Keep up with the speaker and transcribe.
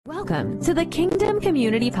Welcome to the Kingdom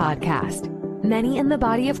Community Podcast. Many in the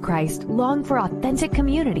body of Christ long for authentic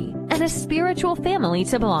community and a spiritual family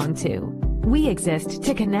to belong to. We exist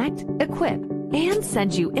to connect, equip, and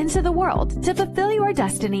send you into the world to fulfill your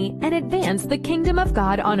destiny and advance the kingdom of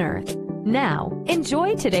God on earth. Now,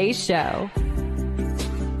 enjoy today's show.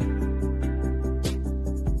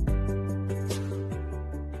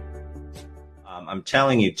 I'm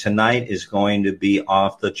telling you, tonight is going to be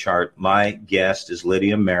off the chart. My guest is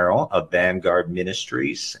Lydia Marrow of Vanguard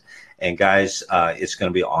Ministries. And guys, it's going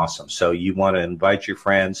to be awesome. So you want to invite your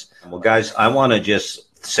friends. Well, guys, I want to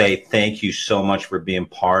just say thank you so much for being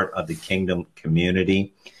part of the Kingdom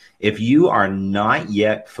community. If you are not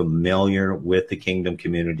yet familiar with the Kingdom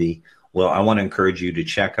community, well, I want to encourage you to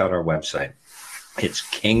check out our website. It's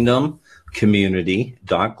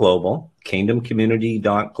kingdomcommunity.global,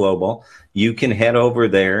 kingdomcommunity.global. You can head over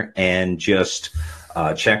there and just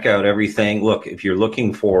check out everything. Look, if you're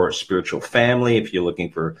looking for spiritual family, if you're looking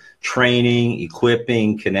for training,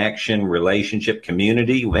 equipping, connection, relationship,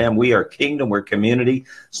 community, man, we are Kingdom, we're community.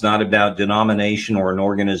 It's not about denomination or an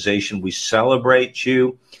organization. We celebrate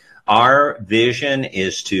you. Our vision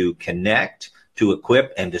is to connect, to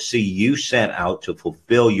equip, and to see you sent out to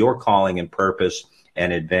fulfill your calling and purpose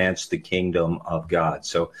and advance the kingdom of God.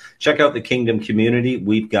 So check out the Kingdom community.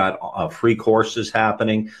 We've got free courses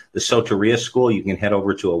happening. The Soteria School, you can head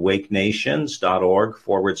over to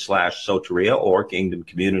awakenations.org/Soteria or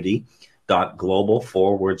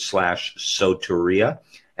kingdomcommunity.global/Soteria,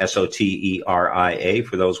 Soteria,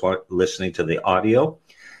 for those who are listening to the audio,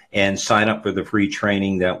 and sign up for the free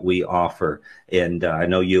training that we offer. And I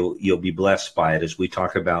know you'll be blessed by it as we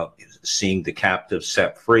talk about seeing the captive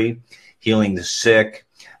set free, healing the sick,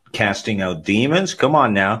 casting out demons. Come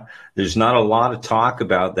on now. There's not a lot of talk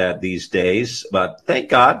about that these days, but thank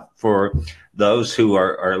God for those who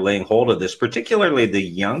are laying hold of this, particularly the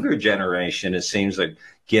younger generation. It seems like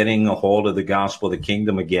getting a hold of the gospel of the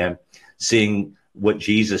kingdom again, seeing what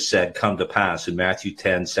Jesus said come to pass in Matthew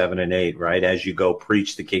 10:7-8, right? As you go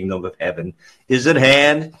preach the kingdom of heaven is at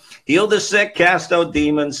hand, heal the sick, cast out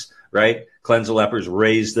demons, right? Cleanse the lepers,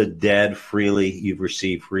 raise the dead, freely you've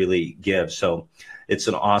received, freely give. So it's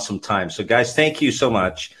an awesome time. So guys, thank you so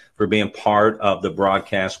much for being part of the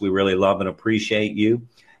broadcast. We really love and appreciate you.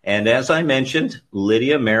 And as I mentioned,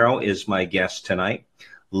 Lydia Marrow is my guest tonight.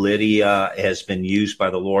 Lydia has been used by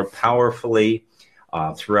the Lord powerfully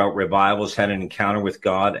throughout revivals, had an encounter with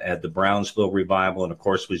God at the Brownsville revival, and of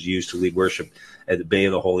course was used to lead worship at the Bay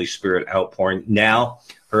of the Holy Spirit outpouring. Now,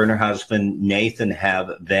 her and her husband, Nathan,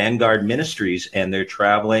 have Vanguard Ministries, and they're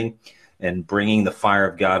traveling and bringing the fire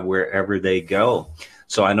of God wherever they go.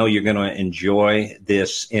 So I know you're going to enjoy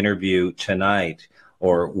this interview tonight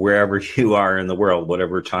or wherever you are in the world,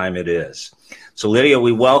 whatever time it is. So, Lydia,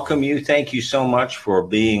 we welcome you. Thank you so much for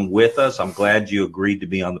being with us. I'm glad you agreed to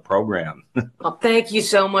be on the program. Well, thank you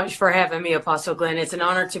so much for having me, Apostle Glenn. It's an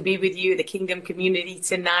honor to be with you, the Kingdom community,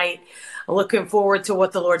 tonight. I'm looking forward to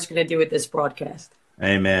what the Lord's going to do with this broadcast.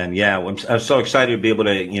 Amen. Yeah, I'm so excited to be able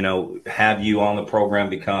to, have you on the program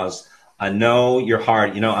because I know your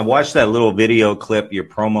heart. I watched that little video clip, your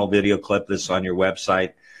promo video clip that's on your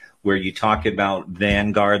website, where you talk about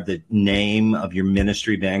Vanguard, the name of your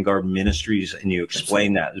ministry, Vanguard Ministries, and you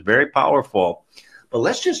explain that. It's very powerful. But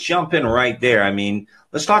let's just jump in right there. I mean,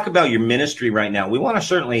 let's talk about your ministry right now. We want to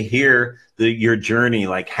certainly hear your journey.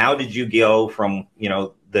 Like, how did you go from,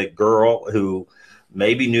 the girl who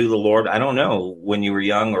maybe knew the Lord, I don't know, when you were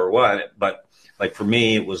young or what, but like for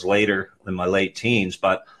me, it was later in my late teens.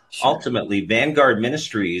 But ultimately, Vanguard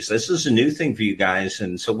Ministries, this is a new thing for you guys.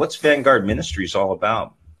 And so what's Vanguard Ministries all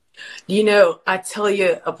about? I tell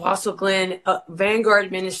you, Apostle Glenn, Vanguard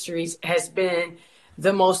Ministries has been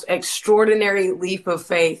the most extraordinary leap of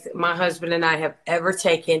faith my husband and I have ever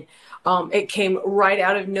taken. It came right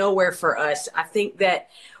out of nowhere for us. I think that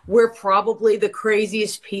we're probably the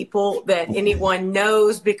craziest people that anyone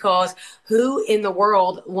knows, because who in the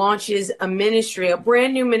world launches a ministry, a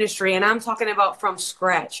brand new ministry, and I'm talking about from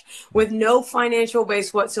scratch, with no financial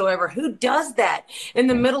base whatsoever? Who does that in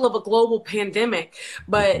the middle of a global pandemic?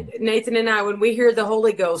 But Nathan and I, when we hear the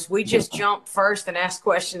Holy Ghost, we just jump first and ask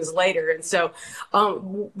questions later. And so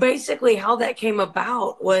basically how that came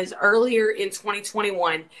about was earlier in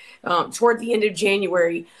 2021, toward the end of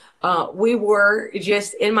January, we were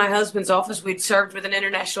just in my husband's office. We'd served with an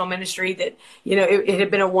international ministry that, it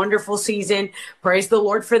had been a wonderful season. Praise the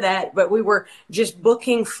Lord for that. But we were just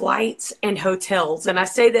booking flights and hotels. And I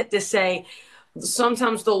say that to say,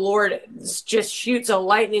 sometimes the Lord just shoots a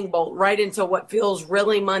lightning bolt right into what feels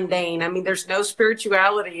really mundane. I mean, there's no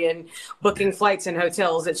spirituality in booking flights and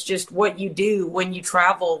hotels. It's just what you do when you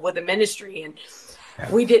travel with a ministry. And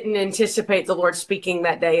We didn't anticipate the Lord speaking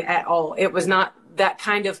that day at all. It was not that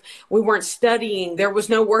kind of, we weren't studying. There was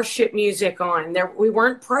no worship music on there. We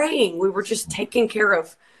weren't praying. We were just taking care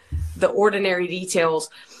of the ordinary details.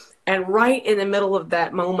 And right in the middle of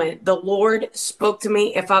that moment, the Lord spoke to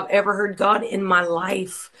me. If I've ever heard God in my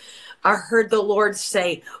life, I heard the Lord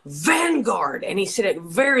say, Vanguard. And he said it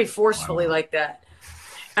very forcefully like that.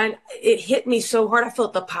 And it hit me so hard. I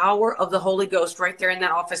felt the power of the Holy Ghost right there in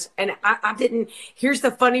that office. And I didn't, here's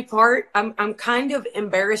the funny part. I'm kind of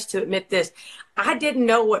embarrassed to admit this. I didn't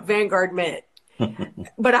know what Vanguard meant.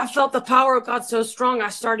 But I felt the power of God so strong, I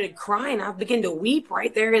started crying. I began to weep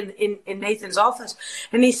right there in Nathan's office.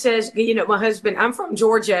 And he says, you know, my husband, I'm from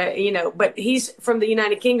Georgia, you know, but he's from the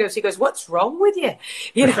United Kingdom. So he goes, what's wrong with you?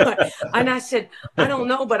 You know, and I said, I don't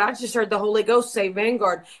know, but I just heard the Holy Ghost say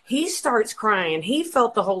Vanguard. He starts crying. He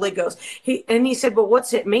felt the Holy Ghost. He said, well,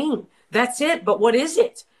 what's it mean? That's it. But what is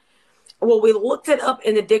it? Well, we looked it up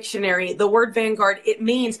in the dictionary. The word vanguard, it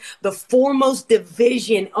means the foremost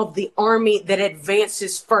division of the army that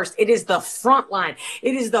advances first. It is the front line.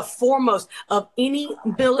 It is the foremost of any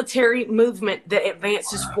military movement that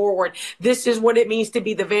advances forward. This is what it means to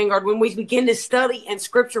be the vanguard. When we begin to study in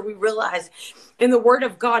scripture, we realize in the word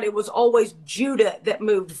of God, it was always Judah that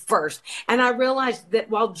moved first. And I realized that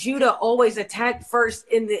while Judah always attacked first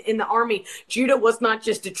in the army, Judah was not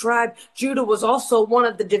just a tribe. Judah was also one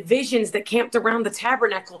of the divisions that camped around the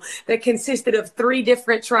tabernacle that consisted of 3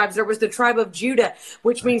 different tribes. There was the tribe of Judah,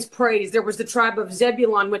 which means praise. There was the tribe of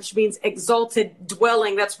Zebulun, which means exalted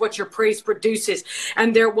dwelling. That's what your praise produces.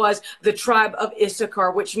 And there was the tribe of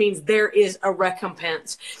Issachar, which means there is a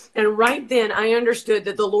recompense. And right then I understood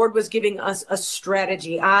that the Lord was giving us a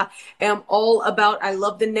strategy. I am all about, I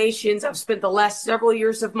love the nations. I've spent the last several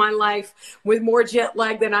years of my life with more jet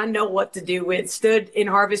lag than I know what to do with. Stood in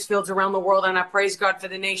harvest fields around the world, and I praise God for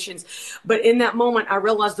the nations. But in that moment, I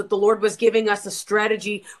realized that the Lord was giving us a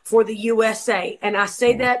strategy for the USA. And I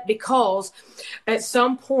say that because at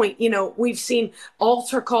some point, you know, we've seen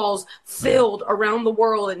altar calls filled around the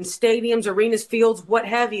world in stadiums, arenas, fields, what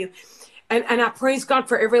have you. And I praise God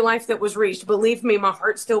for every life that was reached. Believe me, my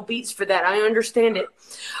heart still beats for that. I understand it.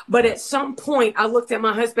 But at some point, I looked at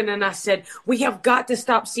my husband and I said, we have got to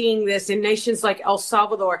stop seeing this in nations like El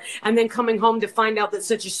Salvador. And then coming home to find out that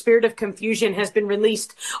such a spirit of confusion has been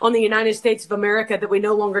released on the United States of America that we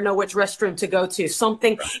no longer know which restroom to go to.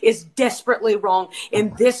 Something is desperately wrong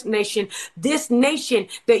in this nation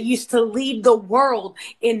that used to lead the world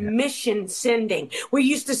in mission sending. We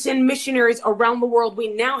used to send missionaries around the world. We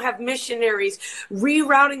now have missionaries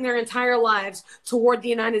rerouting their entire lives toward the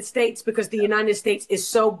United States because the United States is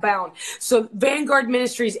so bound. So Vanguard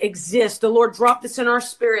Ministries exists. The Lord dropped this in our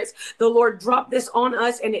spirits. The Lord dropped this on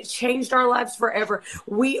us, and it changed our lives forever.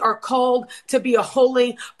 We are called to be a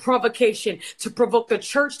holy provocation, to provoke the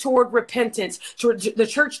church toward repentance, the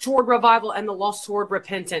church toward revival, and the lost toward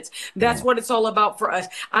repentance. That's what it's all about for us.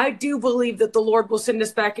 I do believe that the Lord will send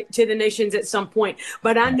us back to the nations at some point,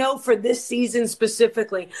 but I know for this season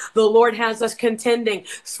specifically, the Lord has us contending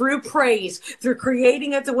through praise, through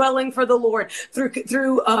creating a dwelling for the Lord,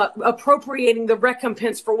 through appropriating the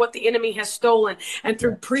recompense for what the enemy has stolen, and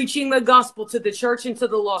through preaching the gospel to the church and to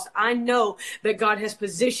the lost. I know that God has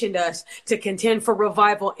positioned us to contend for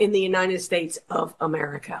revival in the United States of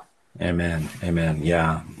America. Amen. Amen.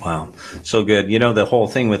 Yeah. Wow. So good. You know, the whole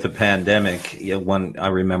thing with the pandemic, when I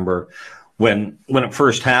remember when it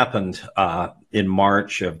first happened in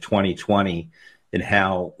March of 2020, and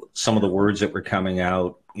how some of the words that were coming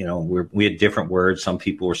out, you know, we had different words. Some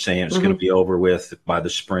people were saying it's going to be over with by the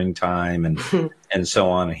springtime and so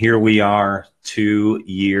on. Here we are 2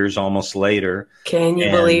 years almost later. Can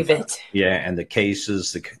you believe it? Yeah. And the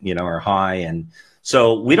cases, are high. And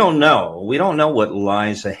so we don't know. We don't know what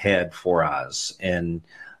lies ahead for us and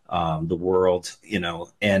the world,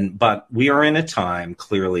 but we are in a time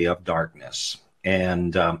clearly of darkness.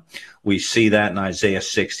 And we see that in Isaiah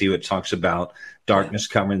 60, which talks about darkness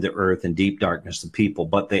covering the earth and deep darkness the people.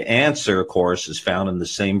 But the answer, of course, is found in the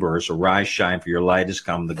same verse. Arise, shine, for your light has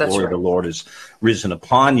come. The glory of the Lord is risen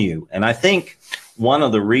upon you. And I think one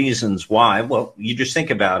of the reasons why, well, you just think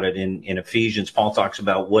about it in Ephesians, Paul talks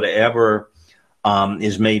about whatever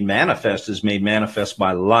is made manifest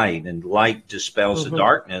by light, and light dispels the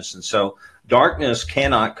darkness. And so darkness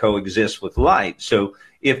cannot coexist with light. So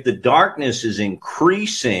if the darkness is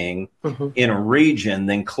increasing in a region,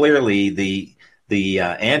 then clearly the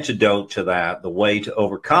antidote to that, the way to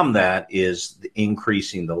overcome that, is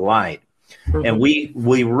increasing the light. And we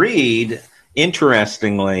read,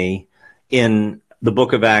 interestingly, in the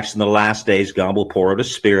book of Acts, in the last days, God will pour out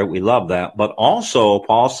His Spirit. We love that. But also,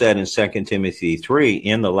 Paul said in 2 Timothy 3,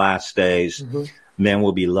 in the last days, Men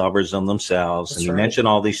will be lovers of themselves. That's And he right. mentioned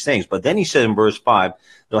all these things. But then he said in verse 5,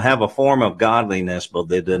 they'll have a form of godliness, but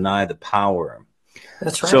they deny the power.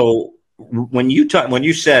 That's right. So when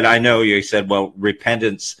you said, I know you said, well,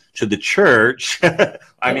 repentance to the church,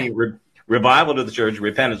 I mean, revival to the church,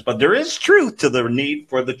 repentance, but there is truth to the need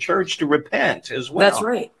for the church to repent as well. That's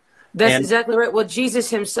right. That's exactly right. Well,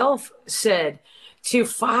 Jesus himself said to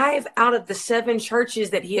 5 out of the 7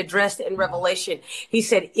 churches that he addressed in Revelation, he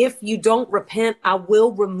said, if you don't repent, I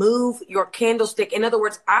will remove your candlestick. In other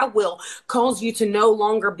words, I will cause you to no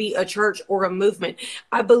longer be a church or a movement.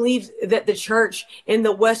 I believe that the church in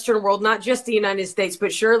the Western world, not just the United States,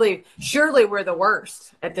 but surely we're the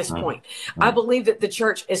worst at this point. I believe that the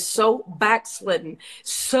church is so backslidden,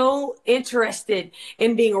 so interested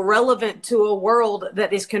in being relevant to a world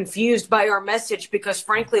that is confused by our message, because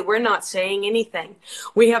frankly, we're not saying anything.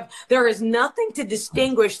 There is nothing to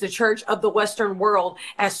distinguish the church of the Western world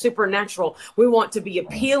as supernatural. We want to be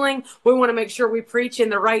appealing. We want to make sure we preach in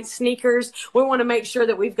the right sneakers. We want to make sure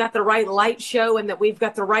that we've got the right light show and that we've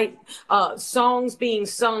got the right songs being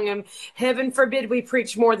sung. And heaven forbid we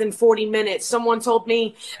preach more than 40 minutes. Someone told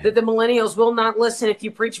me that the millennials will not listen if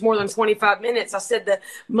you preach more than 25 minutes. I said the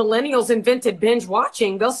millennials invented binge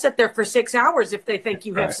watching. They'll sit there for 6 hours if they think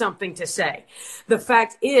you have something to say. The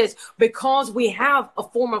fact is, because we have a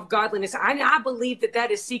form of godliness, I believe that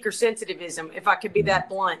is seeker sensitivism, if I could be that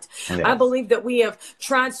blunt. I believe that we have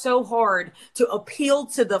tried so hard to appeal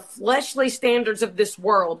to the fleshly standards of this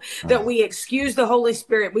world that we excuse the Holy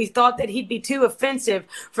Spirit. We thought that he'd be too offensive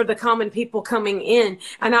for the common people coming in.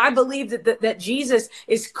 And I believe that Jesus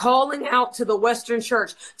is calling out to the Western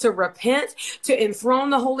church to repent, to enthrone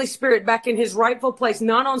the Holy Spirit back in his rightful place,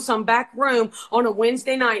 not on some back room on a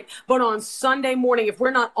Wednesday night, but on Sunday morning. If we're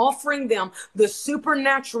not offering them the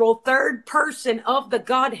supernatural third person of the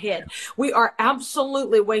Godhead, we are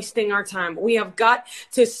absolutely wasting our time. We have got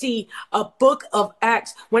to see a book of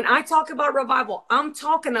Acts. When I talk about revival, I'm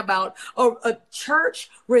talking about a church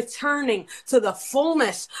returning to the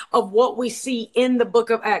fullness of what we see in the book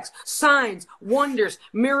of Acts. Signs, wonders,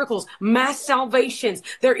 miracles, mass salvations.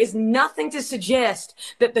 There is nothing to suggest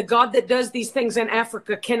that the God that does these things in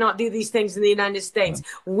Africa cannot do these things in the United States.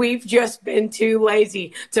 We've just been too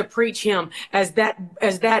lazy to preach him as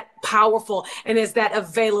that powerful and as that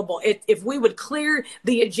available. If we would clear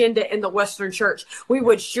the agenda in the Western church, we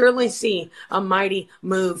would surely see a mighty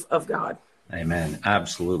move of God. Amen.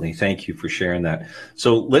 Absolutely. Thank you for sharing that.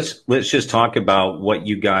 So let's just talk about what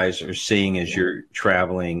you guys are seeing as you're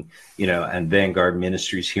traveling, and Vanguard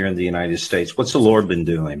Ministries here in the United States. What's the Lord been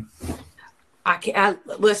doing?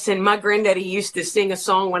 Listen, my granddaddy used to sing a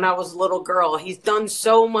song when I was a little girl. He's done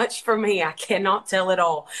so much for me. I cannot tell it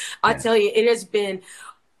all. I tell you, it has been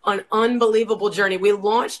an unbelievable journey. We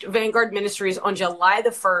launched Vanguard Ministries on July the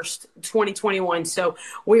 1st, 2021. So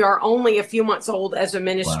we are only a few months old as a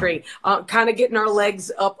ministry, kind of getting our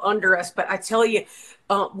legs up under us. But I tell you,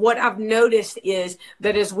 what I've noticed is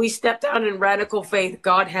that as we stepped out in radical faith,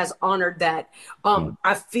 God has honored that.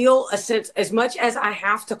 I feel a sense, as much as I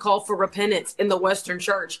have to call for repentance in the Western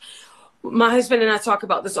church, my husband and I talk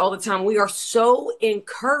about this all the time. We are so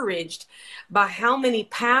encouraged by how many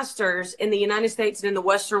pastors in the United States and in the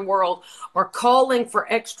Western world are calling for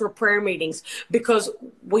extra prayer meetings, because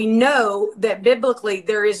we know that biblically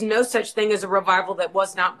there is no such thing as a revival that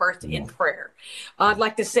was not birthed in prayer. I'd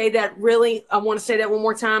like to say that I want to say that one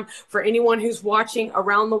more time for anyone who's watching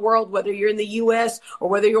around the world, whether you're in the U.S. or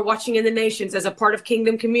whether you're watching in the nations as a part of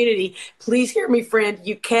Kingdom Community. Please hear me, friend.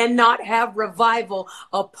 You cannot have revival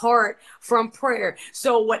apart from prayer.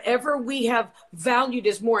 So whatever we have valued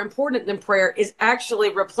as more important than prayer is actually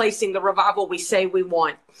replacing the revival we say we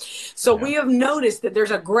want. So we have noticed that there's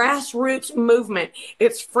a grassroots movement.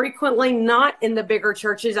 It's frequently not in the bigger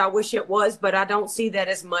churches. I wish it was, but I don't see that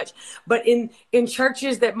as much. But in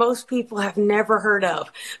churches that most people have never heard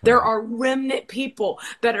of, there are remnant people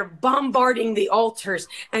that are bombarding the altars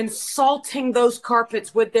and salting those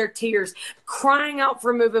carpets with their tears, crying out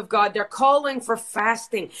for a move of God. They're calling for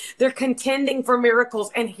fasting. They're contending for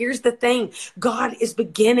miracles. And here's the thing, God is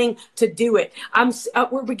beginning to do it.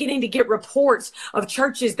 We're beginning to get reports of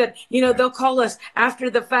churches that, they'll call us after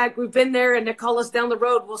the fact. We've been there and they call us down the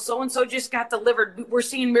road. Well, so-and-so just got delivered. We're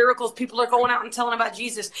seeing miracles. People are going out and telling about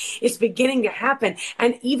Jesus. It's beginning to happen.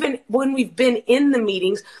 And even when we've been in the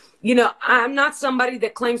meetings, I'm not somebody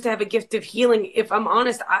that claims to have a gift of healing. If I'm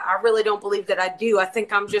honest, I really don't believe that I do. I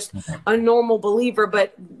think I'm just a normal believer.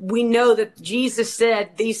 But we know that Jesus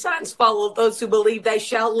said, these signs follow those who believe. They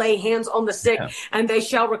shall lay hands on the sick and they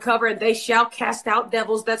shall recover and they shall cast out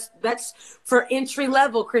devils. That's for entry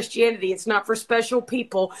level Christianity. It's not for special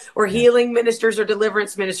people or healing ministers or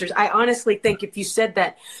deliverance ministers. I honestly think if you said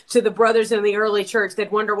that to the brothers in the early church,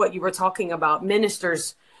 they'd wonder what you were talking about.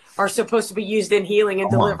 Ministers are supposed to be used in healing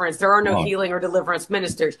and deliverance. There are no healing or deliverance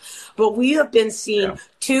ministers. But we have been seeing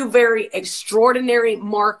two very extraordinary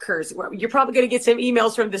markers. You're probably going to get some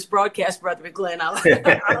emails from this broadcast, Brother Glenn. I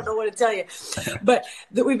don't know what to tell you. But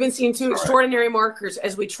we've been seeing two extraordinary markers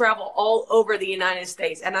as we travel all over the United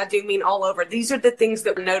States. And I do mean all over. These are the things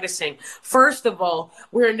that we're noticing. First of all,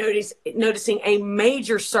 we're noticing a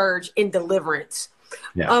major surge in deliverance.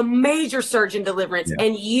 A major surge in deliverance.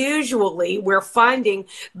 And usually we're finding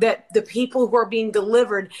that the people who are being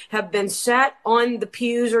delivered have been sat on the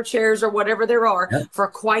pews or chairs or whatever there are for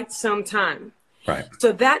quite some time. Right.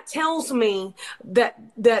 So that tells me that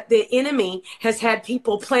the enemy has had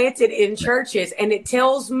people planted in churches, and it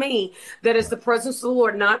tells me that as the presence of the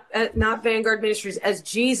Lord, not Vanguard Ministries, as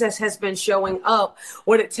Jesus has been showing up,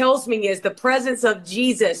 what it tells me is the presence of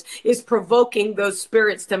Jesus is provoking those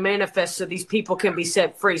spirits to manifest so these people can be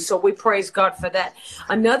set free. So we praise God for that.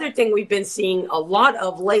 Another thing we've been seeing a lot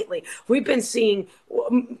of lately,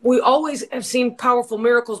 we always have seen powerful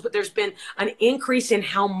miracles, but there's been an increase in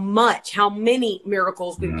how many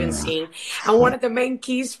miracles we've been seeing. And one of the main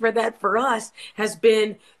keys for that for us has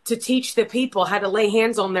been to teach the people how to lay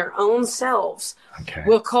hands on their own selves.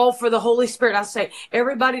 We'll call for the Holy Spirit. I say,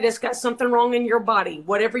 everybody that's got something wrong in your body,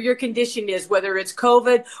 whatever your condition is, whether it's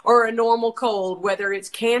COVID or a normal cold, whether it's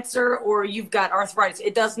cancer or you've got arthritis,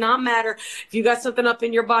 it does not matter. If you got something up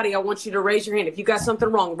in your body, I want you to raise your hand. If you got something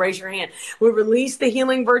wrong, raise your hand. We release the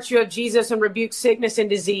healing virtue of Jesus and rebuke sickness and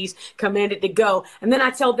disease, command it to go. And then I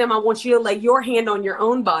tell them, I want you to lay your hand on your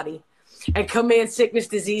own body and command sickness,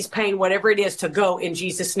 disease, pain, whatever it is, to go in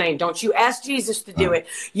Jesus' name. Don't you ask Jesus to do it.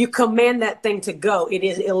 You command that thing to go. It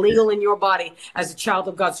is illegal in your body as a child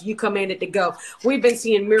of God. So you command it to go. We've been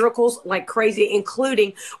seeing miracles like crazy,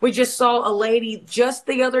 including we just saw a lady just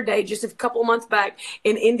the other day, just a couple months back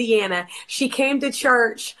in Indiana. She came to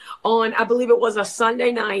church on, I believe it was a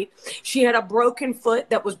Sunday night. She had a broken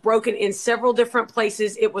foot that was broken in several different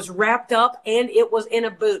places. It was wrapped up and it was in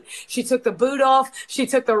a boot. She took the boot off. She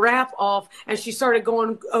took the wrap off. And she started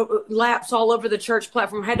going laps all over the church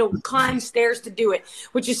platform, had to climb stairs to do it,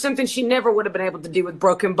 which is something she never would have been able to do with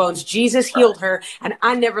broken bones. Jesus healed her, and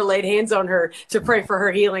I never laid hands on her to pray for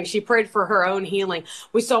her healing. She prayed for her own healing.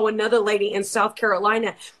 We saw another lady in South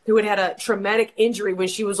Carolina who had a traumatic injury when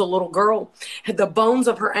she was a little girl. The bones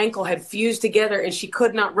of her ankle had fused together, and she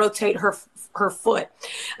could not rotate her foot.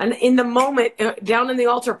 And in the moment, down in the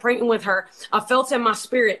altar praying with her, I felt in my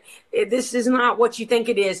spirit, this is not what you think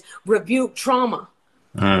it is. Rebuke trauma.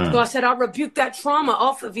 So I said, I rebuke that trauma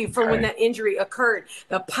off of you from when that injury occurred.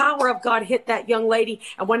 The power of God hit that young lady.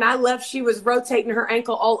 And when I left, she was rotating her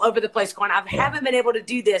ankle all over the place going, I haven't been able to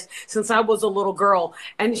do this since I was a little girl.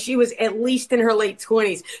 And she was at least in her late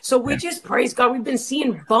 20s. So we just praise God. We've been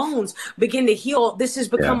seeing bones begin to heal. This is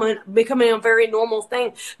becoming a very normal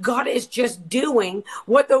thing. God is just doing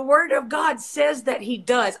what the word of God says that he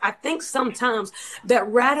does. I think sometimes that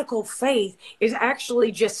radical faith is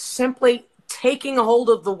actually just simply taking a hold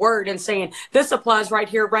of the word and saying, this applies right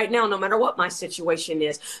here, right now, no matter what my situation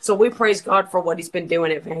is. So we praise God for what he's been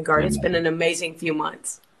doing at Vanguard. It's been an amazing few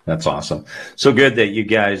months. That's awesome. So good that you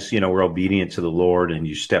guys, were obedient to the Lord and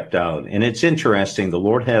you stepped out. And it's interesting. The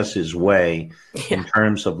Lord has his way in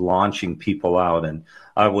terms of launching people out. And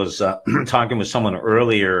I was talking with someone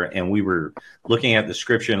earlier, and we were looking at the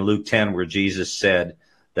scripture in Luke 10 where Jesus said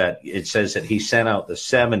that it says that he sent out the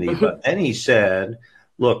 70, but then he said,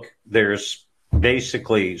 look, there's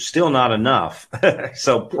basically still not enough.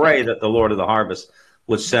 So pray that the Lord of the harvest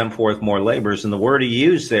would send forth more laborers. And the word he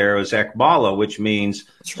used there was ekbala, which means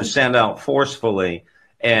to send out forcefully.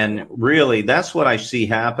 And really, that's what I see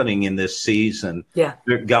happening in this season. Yeah.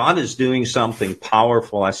 God is doing something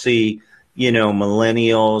powerful. I see,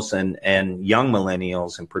 millennials and young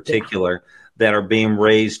millennials in particular that are being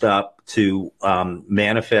raised up to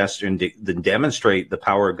manifest and demonstrate the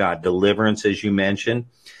power of God, deliverance, as you mentioned,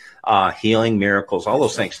 healing, miracles, all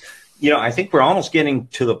those things. I think we're almost getting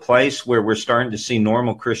to the place where we're starting to see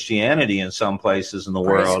normal Christianity in some places in the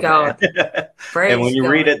world. God. And when you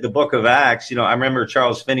read it, the book of Acts, I remember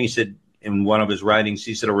Charles Finney said in one of his writings,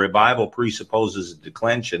 he said a revival presupposes a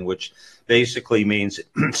declension, which basically means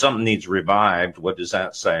something needs revived. What does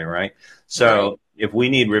that say, right? So if we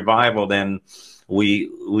need revival, then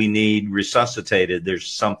we need resuscitated. There's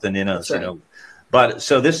something in us, right. But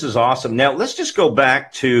so this is awesome. Now let's just go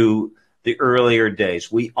back to the earlier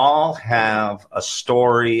days. We all have a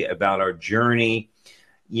story about our journey.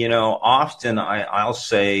 Often I'll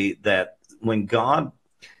say that when God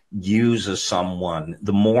uses someone,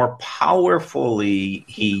 the more powerfully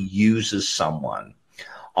he uses someone,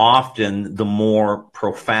 often the more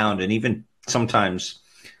profound and even sometimes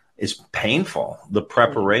is painful, the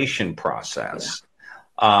preparation process.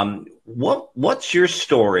 Yeah. What's your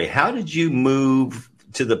story? How did you move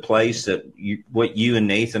to the place that what you and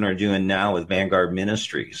Nathan are doing now with Vanguard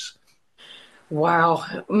Ministries? Wow.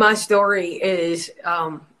 My story is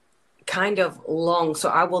kind of long, so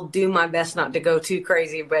I will do my best not to go too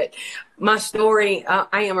crazy. But my story,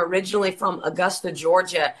 I am originally from Augusta,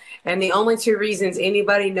 Georgia. And the only two reasons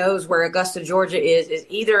anybody knows where Augusta, Georgia is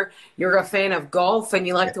either you're a fan of golf and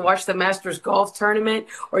you like to watch the Masters golf tournament,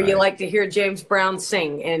 or you like to hear James Brown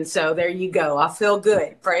sing. And so there you go. I feel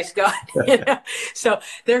good. Praise God. So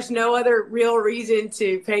there's no other real reason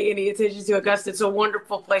to pay any attention to Augusta. It's a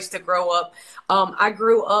wonderful place to grow up. I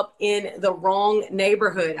grew up in the wrong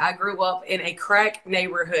neighborhood. I grew up in a crack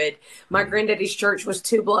neighborhood. My granddaddy's church was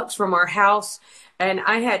 2 blocks from our house, and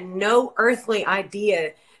I had no earthly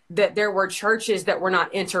idea that there were churches that were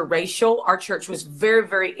not interracial. Our church was very,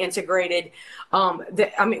 very integrated.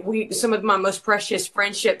 Some of my most precious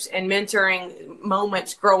friendships and mentoring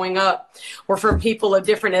moments growing up were from people of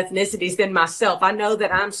different ethnicities than myself. I know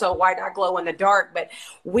that I'm so white, I glow in the dark, but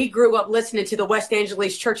we grew up listening to the West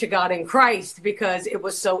Angeles Church of God in Christ because it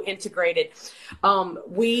was so integrated.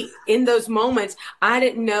 In those moments, I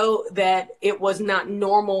didn't know that it was not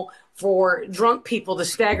normal for drunk people to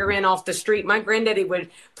stagger in off the street. My granddaddy would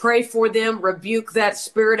pray for them, rebuke that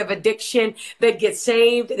spirit of addiction. They'd get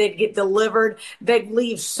saved. They'd get delivered. They'd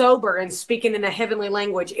leave sober and speaking in a heavenly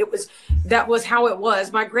language. That was how it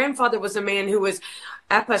was. My grandfather was a man who was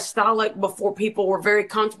apostolic before people were very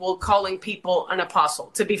comfortable calling people an apostle,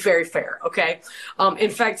 to be very fair. Okay. In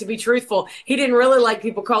fact, to be truthful, he didn't really like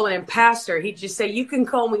people calling him pastor. He'd just say, you can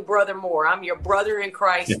call me Brother Moore. I'm your brother in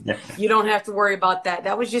Christ. You don't have to worry about that.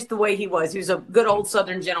 That was just the way he was. He was a good old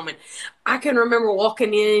Southern gentleman. I can remember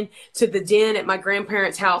walking in to the den at my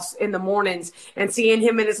grandparents' house in the mornings and seeing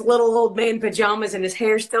him in his little old man pajamas and his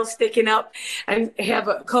hair still sticking up and have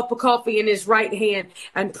a cup of coffee in his right hand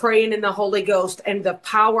and praying in the Holy Ghost and the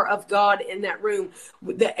power of God in that room.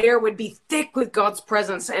 The air would be thick with God's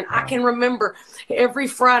presence. And I can remember every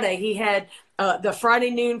Friday he had the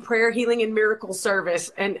Friday noon prayer, healing, and miracle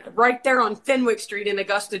service. And right there on Fenwick Street in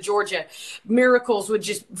Augusta, Georgia, miracles would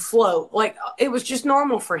just flow. Like it was just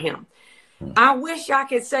normal for him. I wish I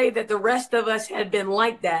could say that the rest of us had been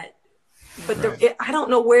like that, but I don't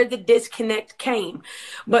know where the disconnect came,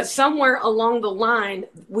 but somewhere along the line,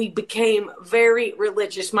 we became very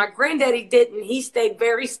religious. My granddaddy didn't. He stayed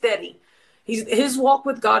very steady. His walk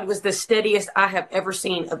with God was the steadiest I have ever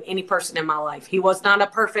seen of any person in my life. He was not a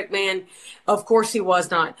perfect man. Of course he was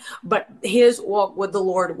not. But his walk with the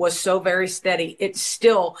Lord was so very steady. It's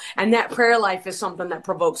still, and that prayer life is something that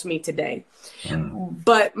provokes me today.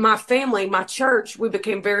 But my family, my church, we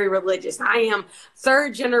became very religious. I am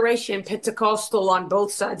 3rd generation Pentecostal on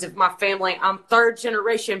both sides of my family. I'm 3rd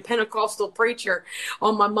generation Pentecostal preacher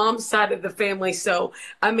on my mom's side of the family. So,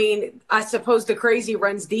 I suppose the crazy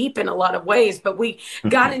runs deep in a lot of ways, but we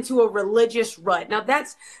got into a religious rut. Now,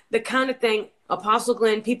 that's the kind of thing, Apostle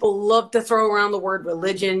Glenn, people love to throw around the word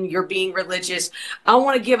religion. You're being religious. I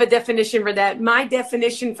want to give a definition for that. My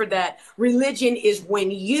definition for that, religion is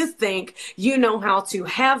when you think you know how to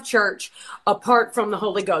have church apart from the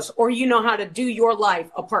Holy Ghost, or you know how to do your life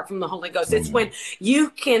apart from the Holy Ghost. It's when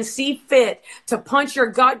you can see fit to punch your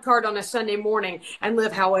God card on a Sunday morning and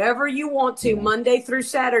live however you want to Monday through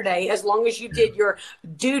Saturday, as long as you did your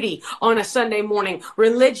duty on a Sunday morning.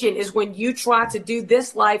 Religion is when you try to do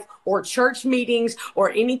this life or church meetings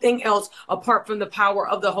or anything else apart from the power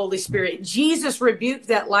of the Holy Spirit. Jesus rebuked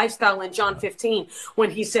that lifestyle in John 15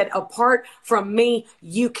 when he said, apart from me,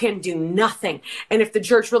 you can do nothing. And if the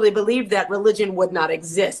church really believed that, religion would not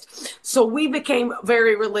exist. So we became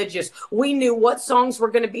very religious. We knew what songs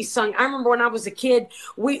were going to be sung. I remember when I was a kid,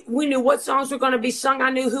 we knew what songs were going to be sung.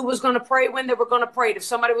 I knew who was going to pray, when they were going to pray. If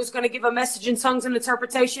somebody was going to give a message in tongues and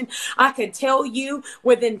interpretation, I could tell you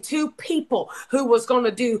within 2 people who was going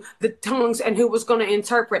to do the tongues and who was going to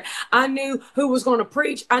interpret. I knew who was going to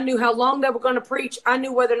preach. I knew how long they were going to preach. I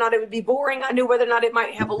knew whether or not it would be boring. I knew whether or not it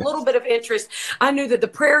might have a little bit of interest. I knew that the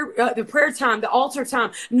prayer time, the altar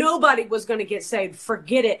time, nobody was going to get saved.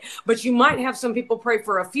 Forget it. But you might have some people pray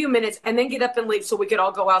for a few minutes and then get up and leave so we could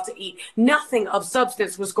all go out to eat. Nothing of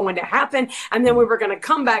substance was going to happen. And then we were going to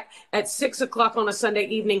come back at 6:00 on a Sunday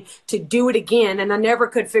evening to do it again. And I never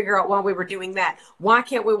could figure out why we were doing that. Why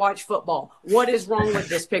can't we watch football? What is wrong with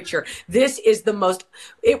this picture? This is the most,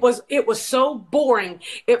 it was so boring.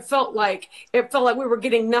 It felt like we were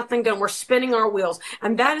getting nothing done. We're spinning our wheels.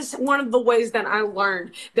 And that is one of the ways that I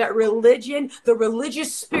learned that religion, the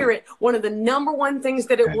religious spirit, one of the number one things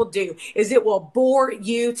that it will do is it will bore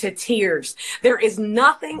you to tears. There is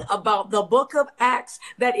nothing about the book of Acts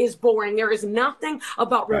that is boring. There is nothing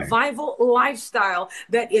about revival lifestyle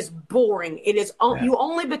that is boring. It is, you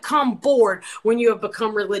only become bored when you have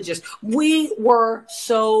become religious. We were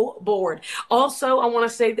so bored. Also, I want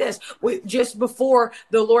to say this, just before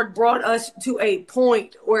the Lord brought us to a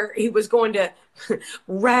point where he was going to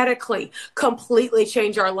radically, completely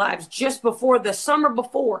change our lives, just before the summer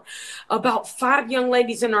before, about 5 young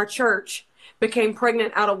ladies in our church became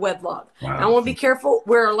pregnant out of wedlock. Wow. I want to be careful.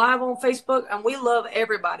 We're live on Facebook and we love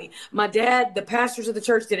everybody. My dad, the pastors of the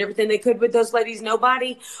church did everything they could with those ladies.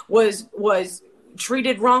 Nobody was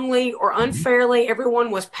treated wrongly or unfairly.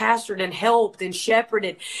 Everyone was pastored and helped and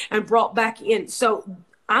shepherded and brought back in. So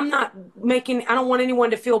I don't want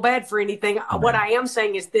anyone to feel bad for anything. What I am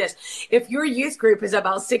saying is this: if your youth group is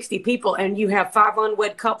about 60 people and you have 5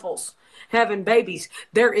 unwed couples having babies,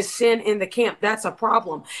 there is sin in the camp. That's a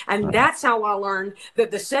problem. And that's how I learned that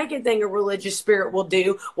the second thing a religious spirit will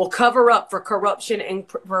do will cover up for corruption and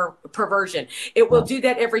perversion. It will do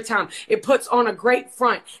that every time. It puts on a great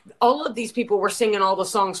front. All of these people were singing all the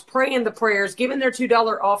songs, praying the prayers, giving their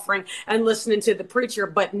 $2 offering and listening to the preacher,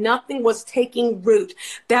 but nothing was taking root.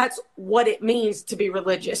 That's what it means to be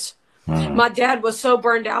religious. My dad was so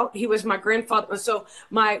burned out. He was my grandfather. So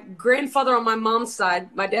my grandfather on my mom's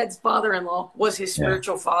side, my dad's father-in-law, was his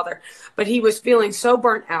spiritual father. But he was feeling so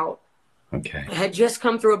burnt out. Okay. Had just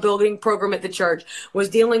come through a building program at the church, was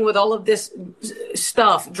dealing with all of this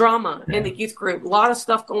stuff, drama in the youth group, a lot of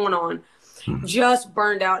stuff going on, just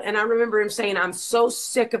burned out. And I remember him saying, I'm so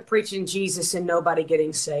sick of preaching Jesus and nobody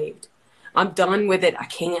getting saved. I'm done with it. I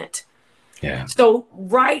can't. Yeah. So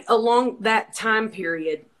right along that time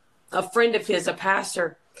period, a friend of his, a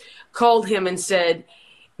pastor, called him and said,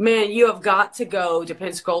 man, you have got to go to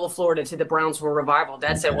Pensacola, Florida, to the Brownsville revival.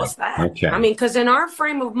 Dad said, what's that? Okay. I mean, because in our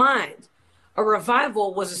frame of mind, a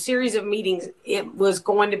revival was a series of meetings. It was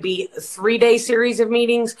going to be a 3-day series of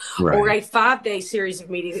meetings or a 5-day series of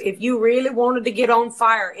meetings. If you really wanted to get on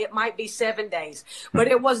fire, it might be 7 days, but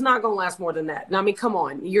it was not going to last more than that. I mean, come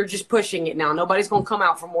on, you're just pushing it now. Nobody's going to come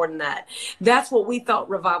out for more than that. That's what we thought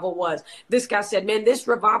revival was. This guy said, man, this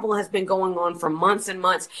revival has been going on for months and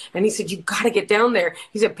months. And he said, you got to get down there.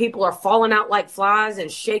 He said, people are falling out like flies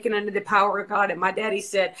and shaking under the power of God. And my daddy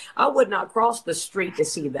said, I would not cross the street to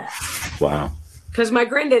see that. Wow. Because my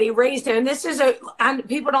granddaddy raised him. And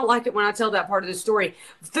people don't like it when I tell that part of the story.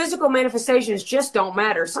 Physical manifestations just don't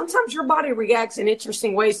matter. Sometimes your body reacts in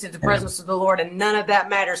interesting ways to the presence of the Lord, and none of that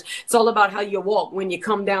matters. It's all about how you walk when you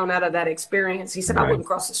come down out of that experience. He said, I wouldn't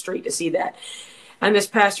cross the street to see that. And this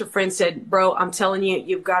pastor friend said, bro, I'm telling you,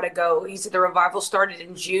 you've got to go. He said the revival started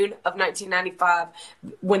in June of 1995.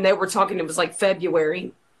 When they were talking, it was like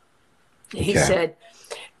February. He said,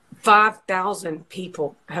 5,000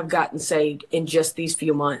 people have gotten saved in just these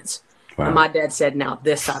few months. Wow. And my dad said, now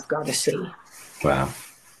this I've got to see. Wow.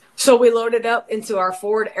 So we loaded up into our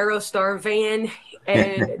Ford Aerostar van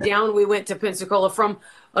and down we went to Pensacola. From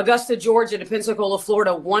Augusta, Georgia to Pensacola,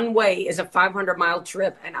 Florida, one way is a 500-mile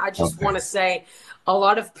trip. And I just want to say, a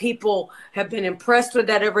lot of people have been impressed with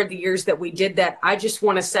that over the years that we did that. I just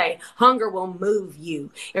want to say hunger will move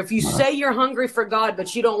you. If you say you're hungry for God,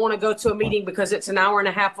 but you don't want to go to a meeting because it's an hour and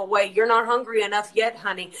a half away, you're not hungry enough yet,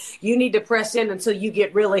 honey. You need to press in until you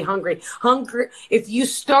get really hungry. If you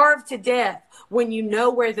starve to death when you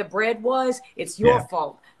know where the bread was, it's your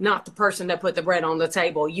fault, not the person that put the bread on the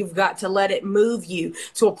table. You've got to let it move you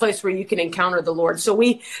to a place where you can encounter the Lord. So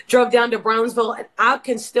we drove down to Brownsville, and I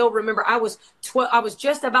can still remember I was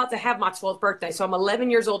just about to have my 12th birthday. So I'm 11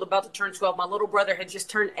 years old, about to turn 12. My little brother had just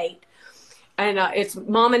turned 8. And it's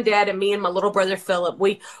mom and dad and me and my little brother, Philip.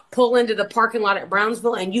 We pull into the parking lot at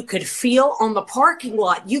Brownsville, and you could feel on the parking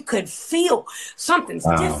lot, you could feel something's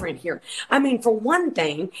different here. I mean, for one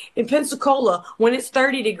thing, in Pensacola, when it's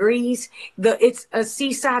 30 degrees, it's a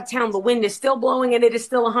seaside town. The wind is still blowing, and it is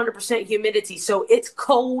still 100% humidity. So it's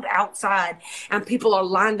cold outside, and people are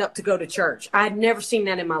lined up to go to church. I had never seen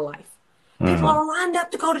that in my life. People are lined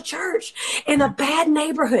up to go to church in a bad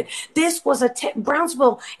neighborhood. This was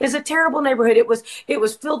Brownsville is a terrible neighborhood. It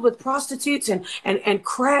was filled with prostitutes and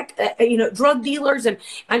crack, drug dealers, and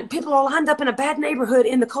people are lined up in a bad neighborhood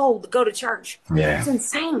in the cold to go to church. Yeah. It's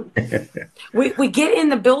insane. We get in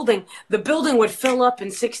the building. The building would fill up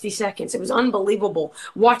in 60 seconds. It was unbelievable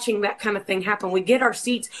watching that kind of thing happen. We get our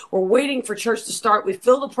seats. We're waiting for church to start. We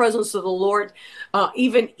feel the presence of the Lord.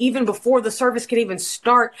 Even before the service can even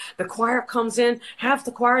start, the choir comes in. Half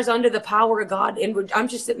the choir is under the power of God. And I'm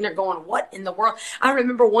just sitting there going, what in the world? I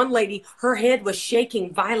remember one lady, her head was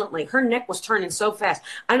shaking violently. Her neck was turning so fast.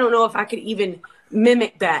 I don't know if I could even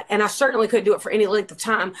mimic that. And I certainly couldn't do it for any length of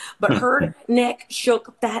time. But her neck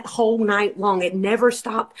shook that whole night long. It never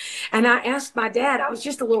stopped. And I asked my dad, I was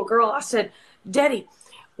just a little girl. I said, Daddy,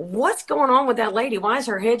 what's going on with that lady? Why is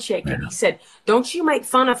her head shaking? He said, don't you make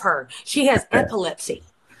fun of her. She has epilepsy.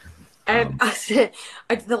 And I said,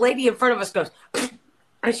 the lady in front of us goes,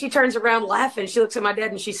 and she turns around laughing. She looks at my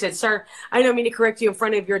dad and she said, sir, I don't mean to correct you in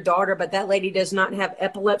front of your daughter, but that lady does not have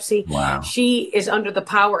epilepsy. Wow. She is under the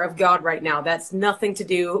power of God right now. That's nothing to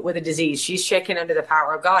do with a disease. She's shaking under the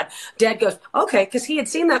power of God. Dad goes, okay, because he had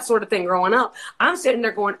seen that sort of thing growing up. I'm sitting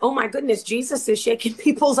there going, oh my goodness, Jesus is shaking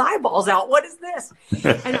people's eyeballs out. What is this?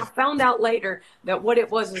 And I found out later that what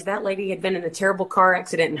it was is that lady had been in a terrible car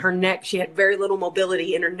accident and her neck, she had very little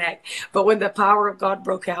mobility in her neck. But when the power of God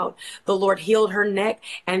broke out, the Lord healed her neck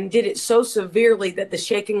and did it so severely that the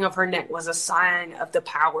shaking of her neck was a sign of the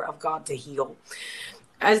power of God to heal.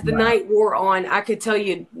 As the night wore on, I could tell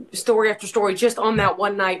you story after story just on that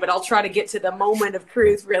one night, but I'll try to get to the moment of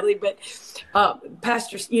truth, really. But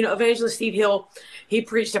Pastor, Evangelist Steve Hill, he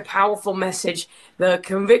preached a powerful message. The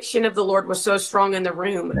conviction of the Lord was so strong in the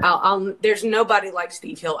room. There's nobody like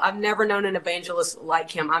Steve Hill. I've never known an evangelist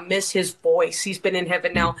like him. I miss his voice. He's been in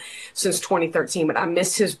heaven now since 2013, but I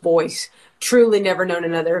miss his voice. Truly never known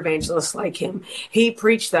another evangelist like him. He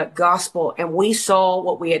preached the gospel and we saw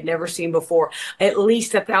what we had never seen before. At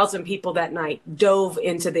least 1,000 people that night dove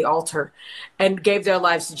into the altar and gave their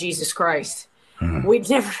lives to Jesus Christ.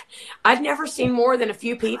 I'd never seen more than a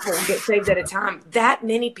few people get saved at a time. That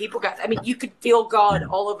many people you could feel God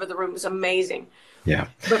all over the room. It was amazing. Yeah.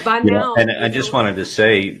 But by now. And I just wanted to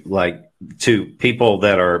say, to people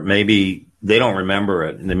that are maybe they don't remember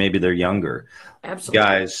it and then maybe they're younger. Absolutely.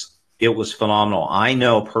 Guys, it was phenomenal. I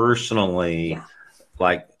know personally,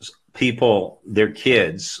 people, their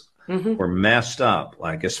kids were messed up,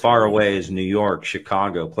 as far away as New York,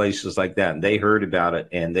 Chicago, places like that. And they heard about it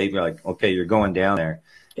and they were like, okay, you're going down there.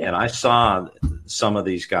 Yeah. And I saw some of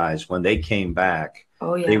these guys when they came back,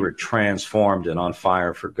 they were transformed and on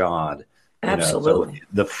fire for God. Absolutely. So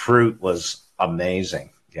the fruit was amazing.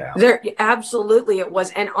 Yeah. Absolutely it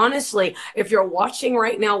was. And honestly, if you're watching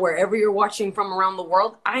right now, wherever you're watching from around the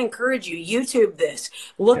world, I encourage you, YouTube this.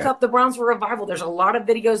 Look up the Brownsville Revival. There's a lot of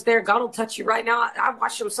videos there. God will touch you right now. I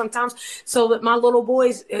watch them sometimes so that my little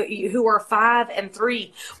boys who are 5 and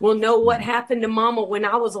 3 will know what happened to Mama when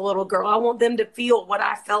I was a little girl. I want them to feel what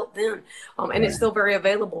I felt then. And it's still very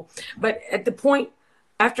available. But at the point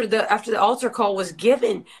after the altar call was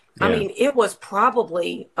given, I mean, it was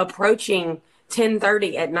probably approaching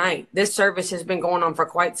 10:30 at night. This service has been going on for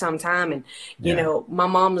quite some time. And, my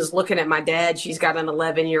mom is looking at my dad. She's got an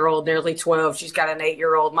 11-year-old, nearly 12. She's got an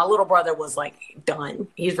 8-year-old. My little brother was done.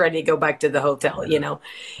 He's ready to go back to the hotel, Yeah.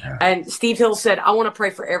 And Steve Hill said, I want to pray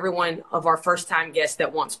for every one of our first time guests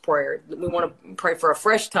that wants prayer. We want to pray for a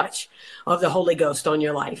fresh touch of the Holy Ghost on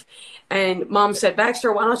your life. And Mom said,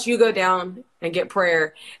 Baxter, why don't you go down and get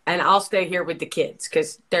prayer and I'll stay here with the kids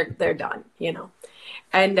because they're done,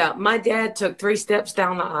 And my dad took 3 steps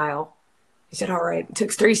down the aisle. He said, all right,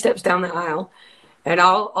 took 3 steps down the aisle. And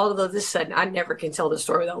all of a sudden, I never can tell the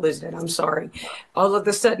story without losing it. I'm sorry. All of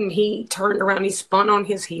a sudden, he turned around, he spun on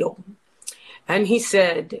his heel. And he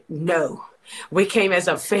said, no, we came as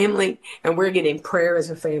a family and we're getting prayer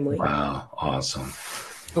as a family. Wow. Awesome.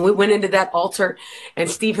 And we went into that altar and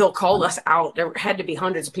Steve Hill called us out. There had to be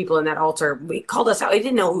hundreds of people in that altar. We called us out. He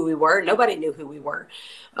didn't know who we were. Nobody knew who we were.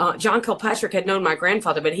 John Kilpatrick had known my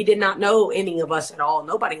grandfather, but he did not know any of us at all.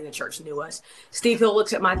 Nobody in the church knew us. Steve Hill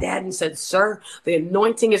looks at my dad and said, sir, the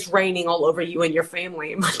anointing is raining all over you and your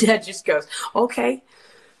family. And my dad just goes, okay.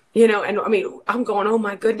 And I mean, I'm going, oh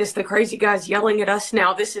my goodness, the crazy guy's yelling at us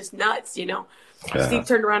now. This is nuts, Steve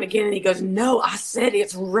turned around again and he goes, no, I said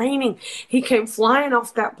it's raining. He came flying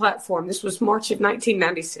off that platform. This was March of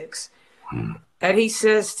 1996. And he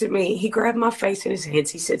says to me, he grabbed my face in his hands.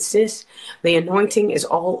 He said, sis, the anointing is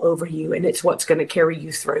all over you and it's what's going to carry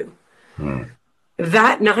you through.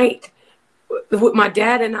 That night, my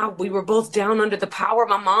dad and I, we were both down under the power.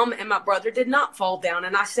 My mom and my brother did not fall down.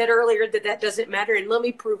 And I said earlier that doesn't matter. And let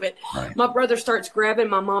me prove it. Right. My brother starts grabbing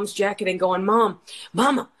my mom's jacket and going, Mama.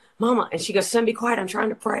 And she goes, son, be quiet. I'm trying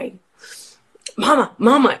to pray.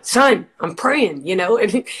 Mama, son, I'm praying,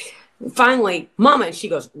 And finally, Mama, and she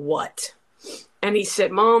goes, what? And he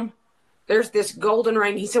said, Mom, there's this golden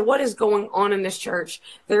rain. He said, what is going on in this church?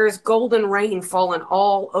 There is golden rain falling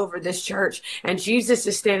all over this church. And Jesus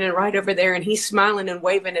is standing right over there, and he's smiling and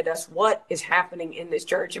waving at us. What is happening in this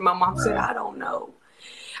church? And my mom said, I don't know.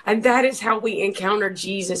 And that is how we encountered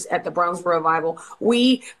Jesus at the Brownsville revival.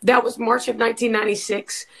 That was March of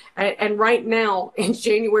 1996. And right now in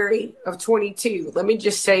January of 22, let me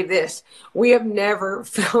just say this. We have never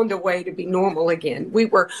found a way to be normal again. We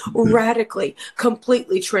were radically,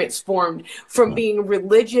 completely transformed from being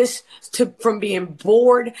religious from being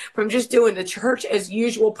bored, from just doing the church as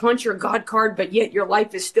usual, punch your God card, but yet your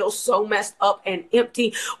life is still so messed up and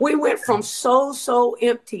empty. We went from so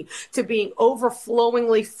empty to being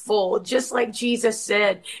overflowingly full, just like Jesus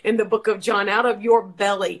said in the book of John, out of your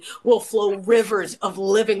belly will flow rivers of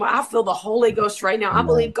living water. I feel the Holy Ghost right now. I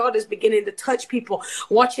believe God is beginning to touch people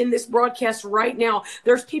watching this broadcast right now.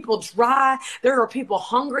 There's people dry. There are people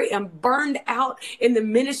hungry and burned out in the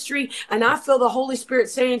ministry. And I feel the Holy Spirit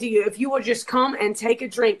saying to you, if you will just come and take a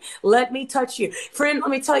drink, let me touch you. Friend, let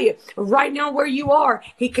me tell you, right now where you are,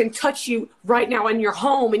 he can touch you right now in your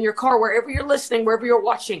home, in your car, wherever you're listening, wherever you're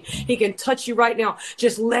watching. He can touch you right now.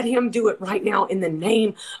 Just let him do it right now in the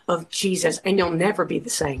name of Jesus, and you'll never be the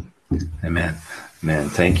same. Amen. Man,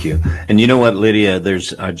 thank you. And you know what, Lydia,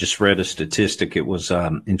 I just read a statistic. It was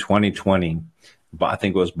in 2020, I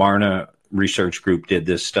think it was Barna Research Group did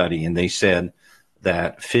this study, and they said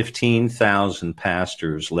that 15,000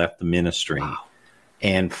 pastors left the ministry. Wow.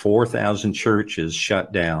 And 4,000 churches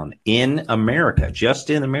shut down in America,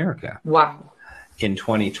 just in America. Wow. In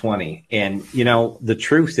 2020. And, the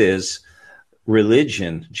truth is,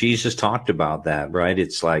 religion, Jesus talked about that, right?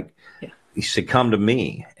 It's like, he said, come to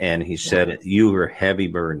me. And he said, you are heavy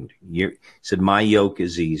burdened. He said, my yoke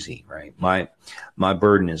is easy, right? My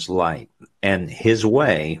burden is light. And his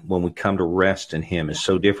way, when we come to rest in him, is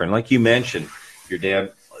so different. Like you mentioned, your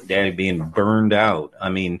daddy being burned out. I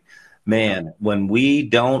mean, man, when we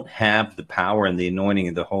don't have the power and the anointing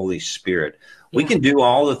of the Holy Spirit, we can do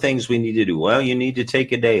all the things we need to do. Well, you need to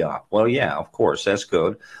take a day off. Well, yeah, of course, that's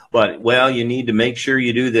good. But, you need to make sure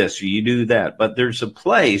you do this or you do that. But there's a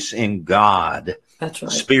place in God, that's right,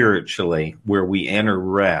 spiritually, where we enter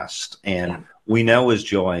rest. And we know his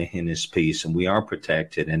joy and his peace, and we are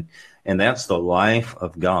protected. And that's the life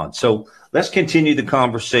of God. So let's continue the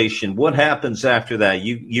conversation. What happens after that?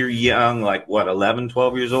 You're young, like what, 11,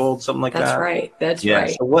 12 years old, something like that? That's right. That's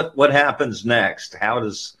right. So what happens next? How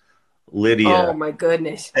does Lydia? Oh my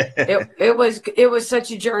goodness. It was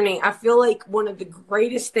such a journey. I feel like one of the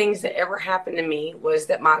greatest things that ever happened to me was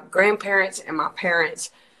that my grandparents and my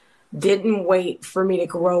parents didn't wait for me to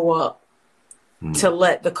grow up to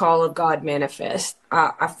let the call of God manifest.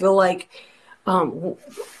 I feel like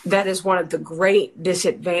that is one of the great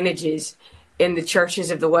disadvantages in the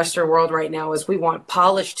churches of the Western world right now, is we want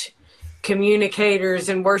polished communicators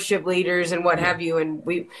and worship leaders and what have you.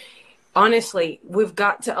 And honestly, we've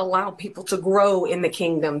got to allow people to grow in the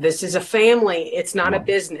kingdom. This is a family. It's not a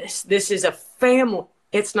business. This is a family.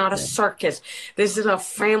 It's not a circus. This is a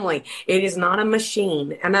family. It is not a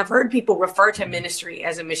machine. And I've heard people refer to ministry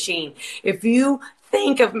as a machine. If you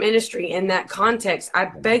think of ministry in that context, I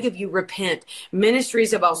beg of you, repent. Ministry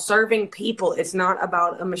is about serving people. It's not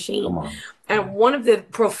about a machine. And one of the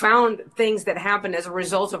profound things that happened as a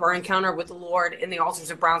result of our encounter with the Lord in the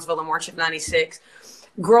altars of Brownsville in March of 96,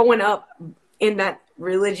 growing up in that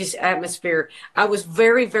religious atmosphere, I was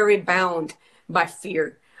very, very bound by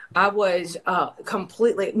fear. I was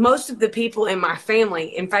most of the people in my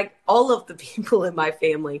family, in fact, all of the people in my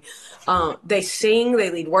family, they sing,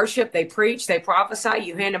 they lead worship, they preach, they prophesy.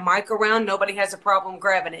 You hand a mic around, nobody has a problem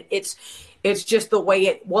grabbing it. It's just the way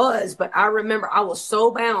it was. But I remember I was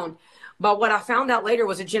so bound. But what I found out later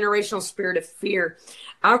was a generational spirit of fear.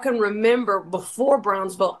 I can remember before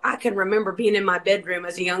Brownsville, I can remember being in my bedroom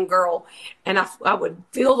as a young girl, and I would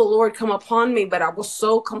feel the Lord come upon me, but I was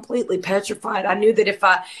so completely petrified. I knew that if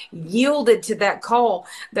I yielded to that call,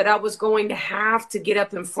 that I was going to have to get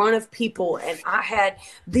up in front of people, and I had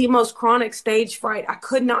the most chronic stage fright. I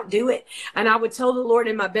could not do it. And I would tell the Lord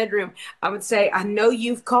in my bedroom, I would say, I know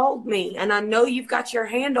you've called me, and I know you've got your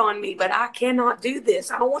hand on me, but I cannot do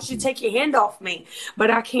this. I don't want you to take your your hand off me,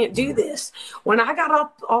 but I can't do this. When I got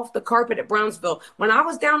up off the carpet at Brownsville, when I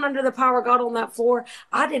was down under the power of God on that floor,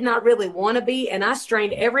 I did not really want to be, and I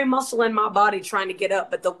strained every muscle in my body trying to get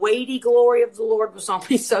up, but the weighty glory of the Lord was on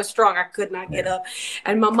me so strong I could not get up.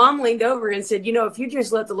 And my mom leaned over and said, you know, if you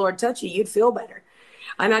just let the Lord touch you, you'd feel better.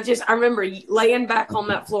 And I remember laying back on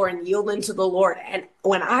that floor and yielding to the Lord. And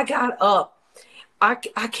when I got up, I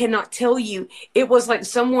cannot tell you, it was like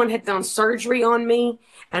someone had done surgery on me.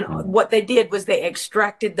 And what they did was they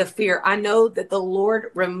extracted the fear. I know that the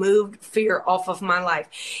Lord removed fear off of my life.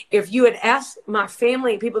 If you had asked my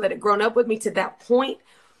family and people that had grown up with me to that point,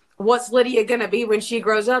 what's Lydia going to be when she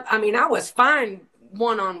grows up? I mean, I was fine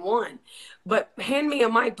one-on-one. But hand me a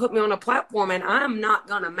mic, put me on a platform, and I'm not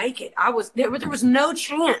going to make it. There was no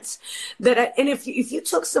chance that, and if you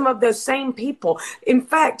took some of those same people, in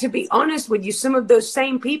fact, to be honest with you, some of those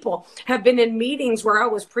same people have been in meetings where I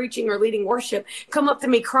was preaching or leading worship, come up to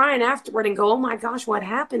me crying afterward and go, oh my gosh, what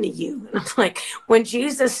happened to you? And I'm like, when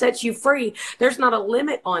Jesus sets you free, there's not a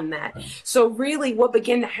limit on that. So really what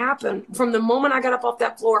began to happen from the moment I got up off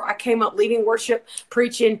that floor, I came up leading worship,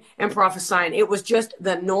 preaching, and prophesying. It was just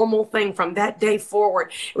the normal thing from that day forward.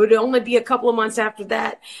 It would only be a couple of months after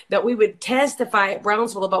that we would testify at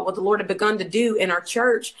Brownsville about what the Lord had begun to do in our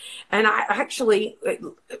church. And I'm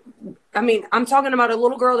talking about a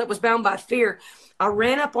little girl that was bound by fear. I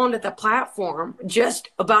ran up onto the platform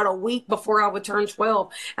just about a week before I would turn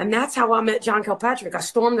 12. And that's how I met John Kilpatrick. I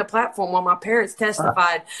stormed the platform while my parents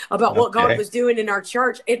testified about what God was doing in our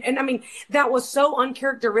church. And I mean, that was so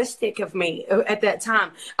uncharacteristic of me at that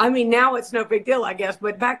time. I mean, now it's no big deal, I guess.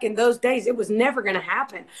 But back in those days, it was never going to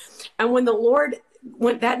happen. And when the Lord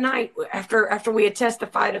went that night, after we had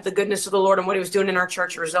testified of the goodness of the Lord and what he was doing in our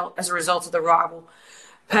church as a result of the revival,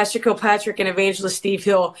 Pastor Kilpatrick and Evangelist Steve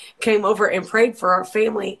Hill came over and prayed for our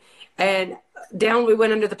family. And down we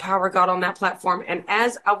went under the power of God on that platform. And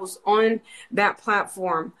as I was on that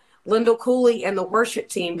platform, Lyndall Cooley and the worship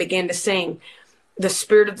team began to sing, the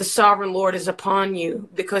Spirit of the Sovereign Lord is upon you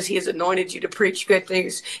because he has anointed you to preach good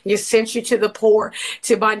news. He has sent you to the poor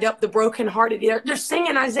to bind up the brokenhearted. They're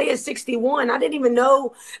singing Isaiah 61. I didn't even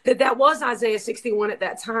know that was Isaiah 61 at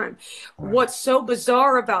that time. What's so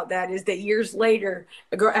bizarre about that is that years later,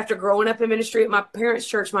 after growing up in ministry at my parents'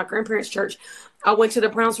 church, my grandparents' church, I went to the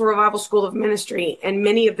Brownsville Revival School of Ministry, and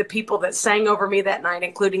many of the people that sang over me that night,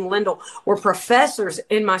 including Lyndall, were professors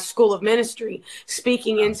in my school of ministry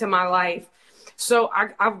speaking into my life. So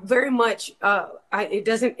I very much, it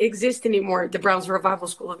doesn't exist anymore at the Brownsville Revival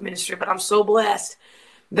School of Ministry, but I'm so blessed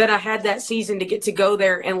that I had that season to get to go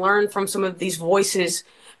there and learn from some of these voices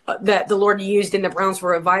that the Lord used in the Brownsville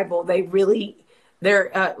Revival. They're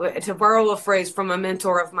to borrow a phrase from a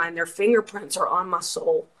mentor of mine, their fingerprints are on my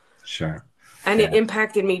soul. Sure. And it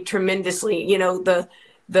impacted me tremendously. You know,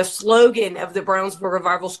 the slogan of the Brownsville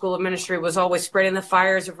Revival School of Ministry was always spreading the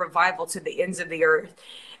fires of revival to the ends of the earth.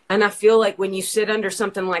 And I feel like when you sit under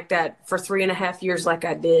something like that for 3.5 years, like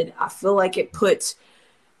I did, I feel like it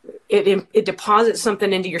deposits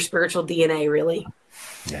something into your spiritual DNA, really.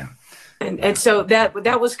 Yeah. And so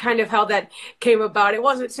that was kind of how that came about. It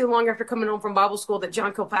wasn't too long after coming home from Bible school that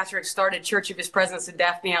John Kilpatrick started Church of His Presence in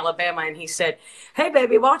Daphne, Alabama. And he said, hey,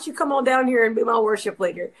 baby, why don't you come on down here and be my worship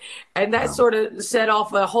leader? And that sort of set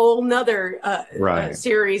off a whole nother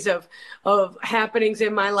series of happenings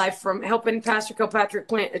in my life, from helping Pastor Kilpatrick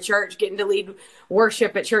plant a church, getting to lead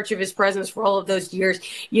worship at Church of His Presence for all of those years,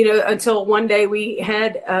 until one day we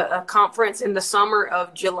had a conference in the summer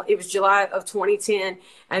of July. It was July of 2010.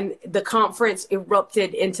 And the conference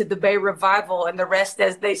erupted into the Bay Revival, and the rest,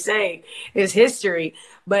 as they say, is history.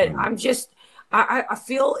 But I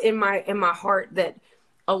feel in my heart that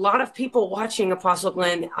a lot of people watching Apostle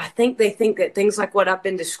Glenn, I think they think that things like what I've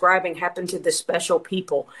been describing happen to the special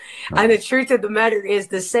people. And the truth of the matter is,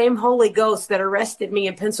 the same Holy Ghost that arrested me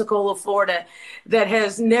in Pensacola, Florida, that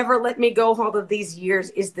has never let me go all of these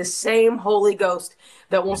years, is the same Holy Ghost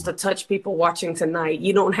that wants to touch people watching tonight.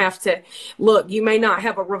 You don't have to look. You may not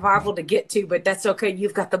have a revival to get to, but that's okay.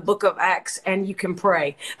 You've got the book of Acts and you can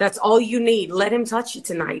pray. That's all you need. Let him touch you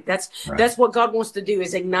tonight. That's what God wants to do,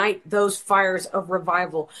 is ignite those fires of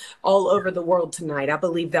revival all over the world tonight. I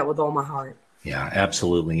believe that with all my heart. Yeah,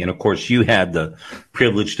 absolutely. And of course, you had the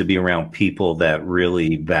privilege to be around people that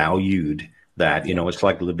really valued that. It's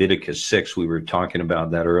like Leviticus 6. We were talking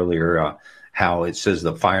about that earlier, how it says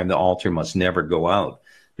the fire in the altar must never go out.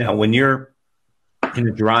 Now, when you're in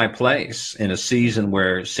a dry place, in a season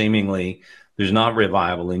where seemingly there's not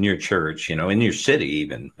revival in your church, in your city,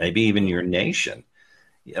 even maybe even your nation,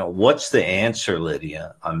 what's the answer,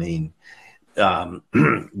 Lydia? I mean,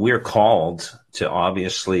 we're called to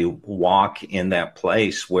obviously walk in that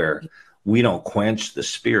place where we don't quench the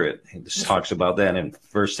Spirit. This talks about that in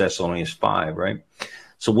 1 Thessalonians 5, right?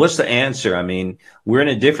 So what's the answer? I mean, we're in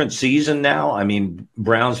a different season now. I mean,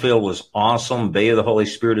 Brownsville was awesome. Bay of the Holy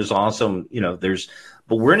Spirit is awesome.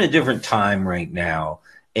 But we're in a different time right now.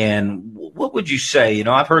 And what would you say?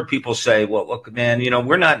 I've heard people say, well, look, man,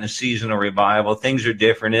 we're not in a season of revival. Things are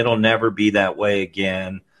different. It'll never be that way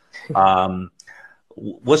again.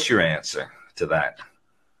 What's your answer to that?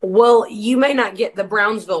 Well, you may not get the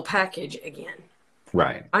Brownsville package again.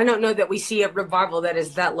 Right. I don't know that we see a revival that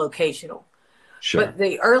is that locational. Sure. But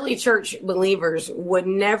the early church believers would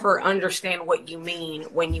never understand what you mean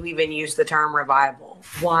when you even use the term revival.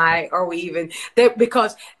 Why are we even there?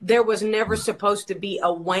 Because there was never supposed to be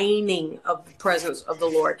a waning of the presence of the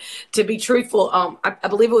Lord. To be truthful, I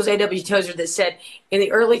believe it was A.W. Tozer that said in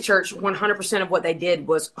the early church, 100% of what they did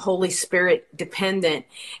was Holy Spirit dependent.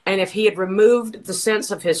 And if he had removed the sense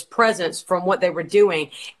of his presence from what they were doing,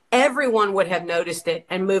 everyone would have noticed it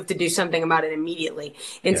and moved to do something about it immediately.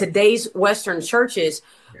 In today's Western churches,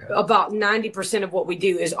 about 90% of what we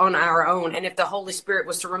do is on our own. And if the Holy Spirit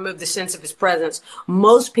was to remove the sense of his presence,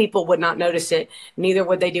 most people would not notice it. Neither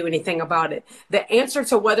would they do anything about it. The answer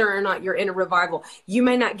to whether or not you're in a revival, you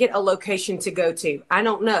may not get a location to go to. I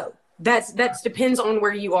don't know. That depends on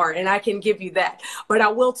where you are, and I can give you that. But I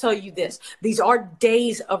will tell you this. These are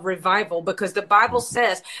days of revival, because the Bible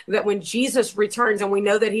says that when Jesus returns, and we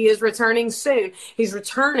know that he is returning soon, he's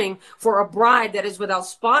returning for a bride that is without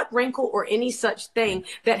spot, wrinkle, or any such thing,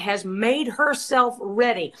 that has made herself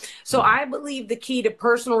ready. So I believe the key to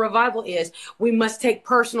personal revival is we must take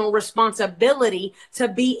personal responsibility to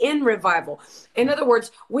be in revival. In other words,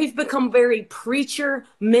 we've become very preacher,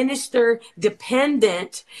 minister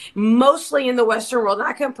dependent, mostly in the Western world. And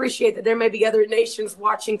I can appreciate that there may be other nations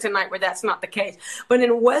watching tonight where that's not the case. But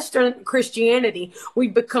in Western Christianity,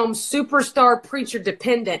 we've become superstar preacher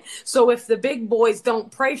dependent. So if the big boys don't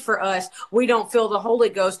pray for us, we don't feel the Holy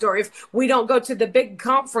Ghost. Or if we don't go to the big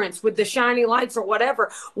conference with the shiny lights or whatever,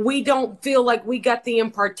 we don't feel like we got the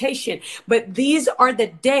impartation. But these are the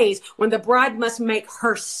days when the bride must make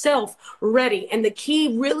herself ready. And the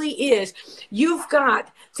key really is you've got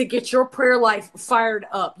to get your prayer life fired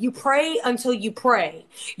up. You pray until you pray.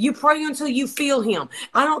 You pray until you feel him.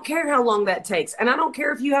 I don't care how long that takes. And I don't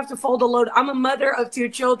care if you have to fold a load. I'm a mother of 2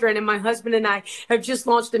 children, and my husband and I have just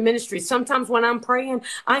launched a ministry. Sometimes when I'm praying,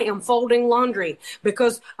 I am folding laundry,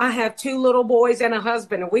 because I have 2 little boys and a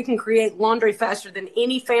husband, and we can create laundry faster than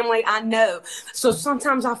any family I know. So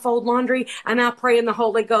sometimes I fold laundry and I pray in the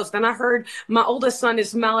Holy Ghost. And I heard my oldest son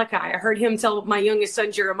is Malachi. I heard him tell my youngest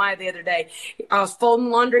son Jeremiah the other day, I was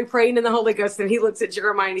folding laundry, praying in the Holy Ghost, and he looks at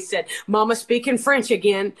Jeremiah and he said, Mama speaking French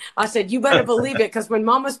again. I said, you better believe it, because when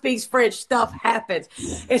Mama speaks French, stuff happens.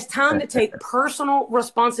 It's time to take personal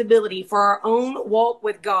responsibility for our own walk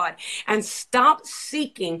with God and stop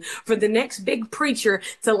seeking for the next big preacher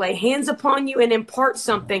to lay hands upon you and impart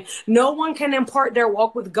something. No one can impart their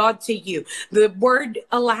walk with God to you. The word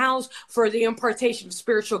allows for the impartation of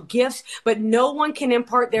spiritual gifts, but no one can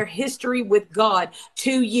impart their history with God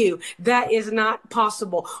to you. That is not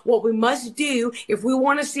possible. What we must do if we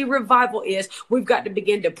want to see revival is we've got to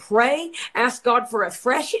begin to pray, ask God for a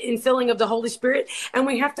fresh infilling of the Holy Spirit, and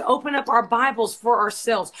we have to open up our Bibles for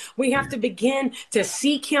ourselves. We have to begin to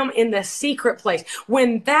seek him in the secret place.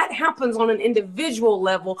 When that happens on an individual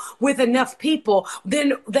level with enough people,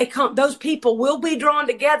 then those people will be drawn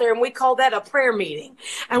together, and we call that a prayer meeting.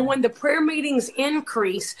 And when the prayer meetings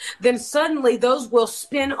increase, then suddenly those will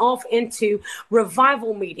spin off into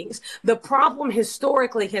revival meetings. The problem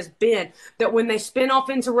historically has been that when they spin off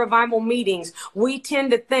into revival meetings, we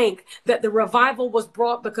tend to think that the revival was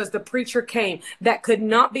brought because the preacher came. That could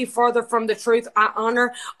not be farther from the truth. I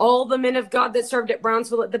honor all the men of God that served at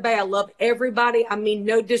Brownsville at the Bay. I love everybody. I mean,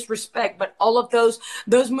 no disrespect, but all of those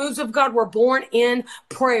moves of God were born in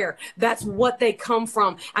prayer. That's what they come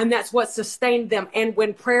from, and that's what sustained them. And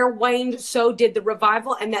when prayer waned, so did the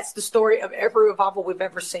revival, and that's the story of every revival we've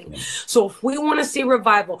ever seen. So if we want to see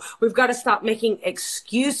revival, we've got to stop making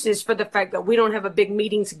excuses for the fact that we don't have a big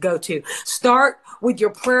meeting to go to. Start with your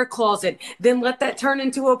prayer closet, then let that turn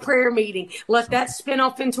into a prayer meeting. Let that spin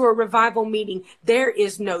off into a revival meeting. There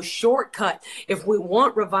is no shortcut. If we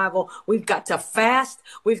want revival, we've got to fast.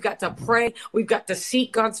 We've got to pray. We've got to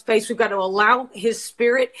seek God's face. We've got to allow his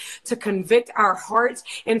spirit to convict our hearts.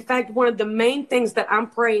 In fact, one of the main things that I'm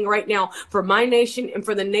praying right now for my nation and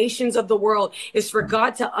for the nations of the world is for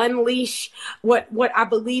God to unleash what I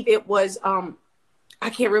believe it was, I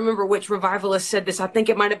can't remember which revivalist said this. I think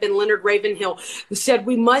it might have been Leonard Ravenhill, who said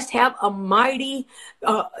we must have a mighty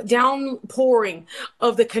downpouring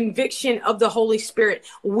of the conviction of the Holy Spirit.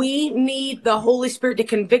 We need the Holy Spirit to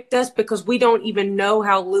convict us because we don't even know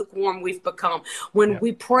how lukewarm we've become. When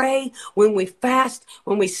we pray, when we fast,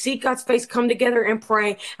 when we seek God's face, come together and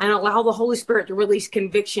pray and allow the Holy Spirit to release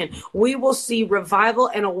conviction, we will see revival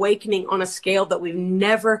and awakening on a scale that we've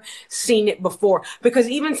never seen it before. Because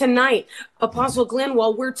even tonight, Apostle Glenn,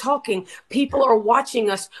 while we're talking, people are watching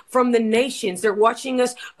us from the nations. They're watching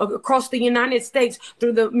us across the United States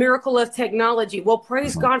through the miracle of technology. Well,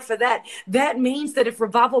 praise God for that. That means that if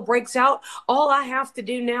revival breaks out, all I have to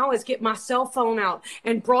do now is get my cell phone out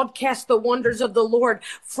and broadcast the wonders of the Lord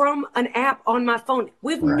from an app on my phone.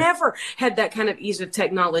 We've never had that kind of ease of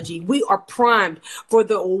technology. We are primed for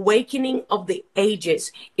the awakening of the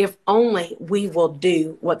ages if only we will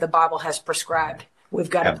do what the Bible has prescribed. We've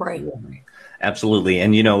got to pray. Absolutely.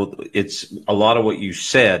 And, you know, it's a lot of what you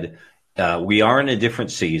said. We are in a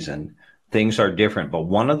different season. Things are different. But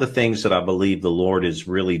one of the things that I believe the Lord is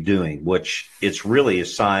really doing, which it's really a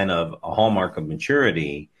sign of a hallmark of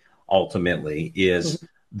maturity, ultimately, is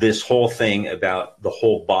this whole thing about the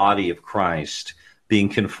whole body of Christ being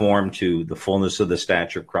conformed to the fullness of the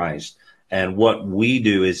stature of Christ. And what we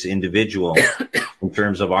do as individuals in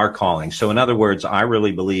terms of our calling. So in other words, I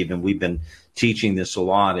really believe, and we've been teaching this a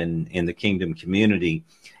lot in the kingdom community,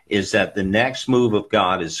 is that the next move of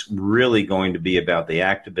God is really going to be about the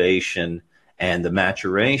activation and the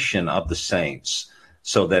maturation of the saints,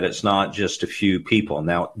 so that it's not just a few people.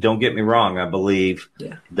 Now, don't get me wrong. I believe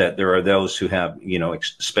that there are those who have, you know,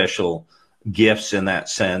 special gifts in that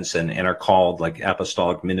sense and are called, like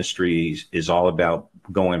apostolic ministries is all about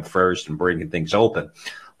going first and breaking things open.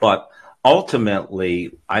 But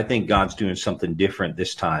ultimately, I think God's doing something different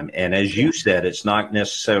this time. And as you said, it's not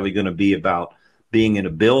necessarily going to be about being in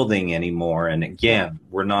a building anymore. And again,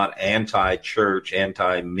 we're not anti-church,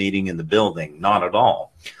 anti-meeting in the building, not at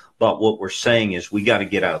all. But what we're saying is we got to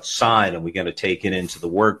get outside and we got to take it into the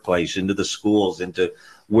workplace, into the schools, into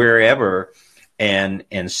wherever, and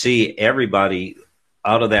see everybody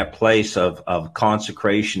out of that place of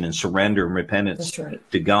consecration and surrender and repentance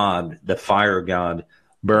to God. The fire of God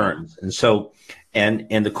burns. And so, and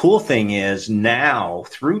the cool thing is now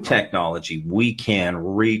through technology, we can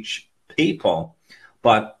reach people.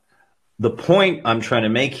 But the point I'm trying to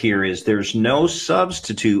make here is there's no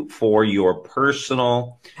substitute for your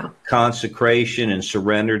personal consecration and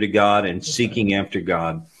surrender to God and seeking after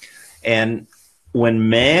God. And when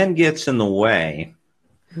man gets in the way,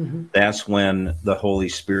 that's when the Holy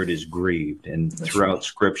Spirit is grieved. And throughout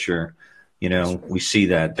Scripture, you know, we see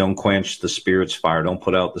that. Don't quench the Spirit's fire. Don't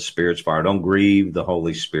put out the Spirit's fire. Don't grieve the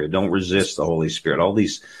Holy Spirit. Don't resist the Holy Spirit. All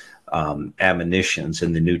these admonitions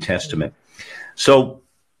in the New Testament. So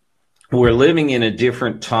we're living in a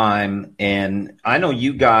different time. And I know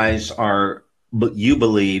you guys you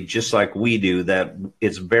believe, just like we do, that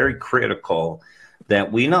it's very critical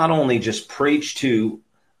that we not only just preach to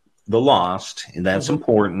the lost, and that's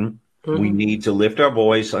important. We need to lift our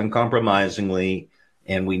voice uncompromisingly,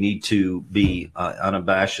 and we need to be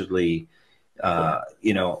unabashedly,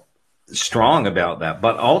 strong about that.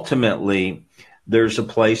 But ultimately, there's a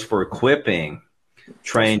place for equipping,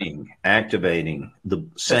 training, activating the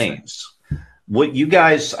saints. What you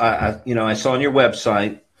guys, I saw on your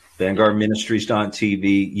website,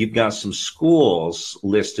 vanguardministries.tv, you've got some schools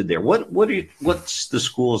listed there. What's the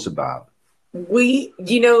schools about?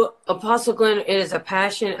 Apostle Glenn, it is a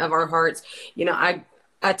passion of our hearts.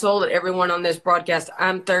 I told everyone on this broadcast,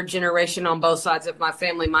 I'm third generation on both sides of my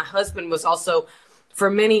family. My husband was also,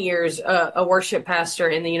 for many years, a worship pastor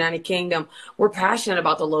in the United Kingdom. We're passionate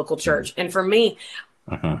about the local church. And for me,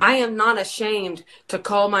 I am not ashamed to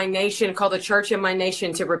call the church in my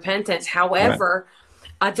nation to repentance. However,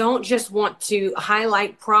 I don't just want to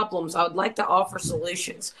highlight problems. I would like to offer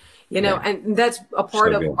solutions. And that's a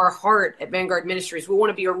part of our heart at Vanguard Ministries. We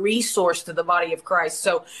want to be a resource to the body of Christ.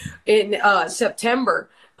 So in September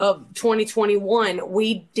of 2021,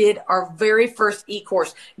 we did our very first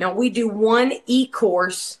e-course. Now, we do one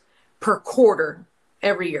e-course per quarter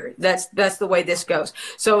every year. That's the way this goes.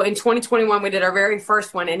 So in 2021, we did our very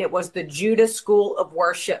first one, and it was the Judah School of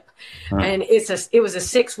Worship. And it was a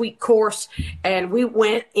 6-week course, and we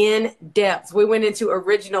went in depth. We went into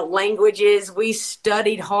original languages. We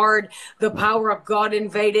studied hard. The power of God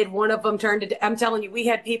invaded. One of them turned into, I'm telling you, we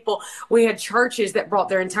had churches that brought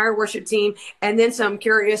their entire worship team, and then some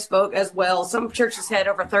curious folk as well. Some churches had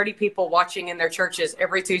over 30 people watching in their churches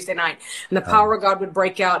every Tuesday night, and the power of God would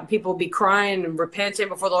break out, and people would be crying and repenting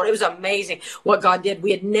repenting before the Lord. It was amazing what God did.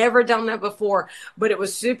 We had never done that before, but it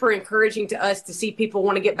was super encouraging to us to see people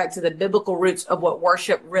want to get back to the biblical roots of what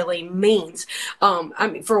worship really means. I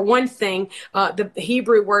mean, for one thing, the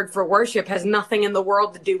Hebrew word for worship has nothing in the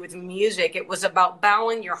world to do with music. It was about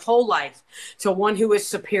bowing your whole life to one who is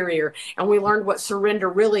superior. And we learned what surrender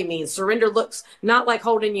really means. Surrender looks not like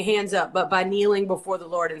holding your hands up, but by kneeling before the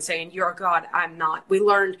Lord and saying, you're God, I'm not. We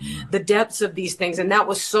learned the depths of these things, and that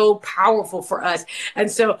was so powerful for us.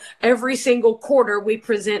 And so every single quarter, we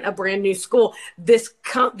present a brand new school. This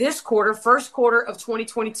quarter, first quarter of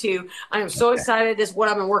 2022, I am so excited. This is what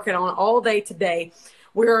I've been working on all day today.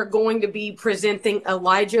 We're going to be presenting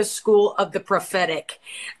Elijah's School of the Prophetic.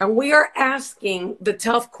 And we are asking the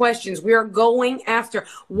tough questions. We are going after,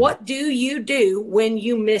 what do you do when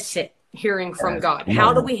you miss it? Hearing from God.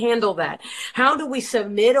 How do we handle that? How do we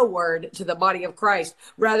submit a word to the body of Christ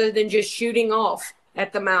rather than just shooting off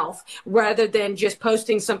at the mouth, rather than just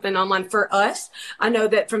posting something online? For us, I know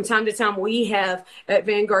that from time to time we have at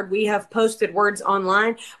Vanguard, we have posted words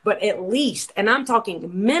online, but at least, and I'm talking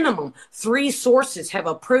minimum, 3 sources have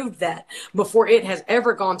approved that before it has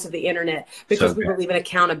ever gone to the internet, because we believe in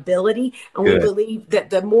accountability, and we believe that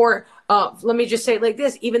the more let me just say it like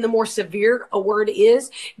this, even the more severe a word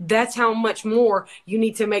is, that's how much more you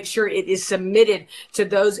need to make sure it is submitted to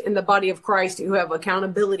those in the body of Christ who have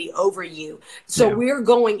accountability over you. So we're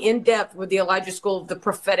going in depth with the Elijah School of the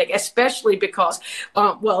Prophetic, especially because,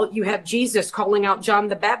 you have Jesus calling out John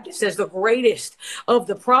the Baptist as the greatest of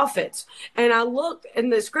the prophets. And I look in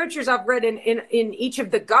the scriptures I've read in each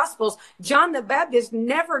of the Gospels, John the Baptist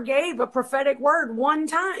never gave a prophetic word one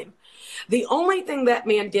time. The only thing that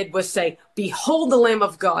man did was say, behold the Lamb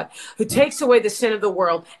of God who takes away the sin of the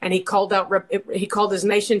world. And he called his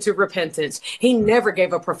nation to repentance. He never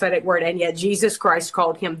gave a prophetic word. And yet Jesus Christ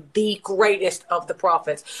called him the greatest of the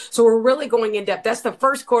prophets. So we're really going in depth. That's the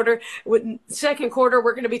first quarter. With second quarter,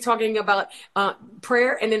 we're going to be talking about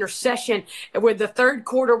prayer and intercession. And with the third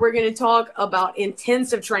quarter, we're going to talk about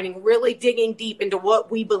intensive training, really digging deep into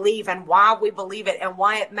what we believe and why we believe it and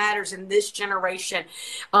why it matters in this generation.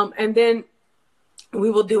 And then we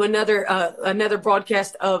will do another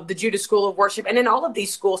broadcast of the Judah School of Worship. And in all of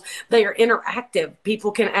these schools, they are interactive.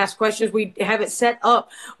 People can ask questions. We have it set up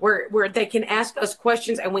where they can ask us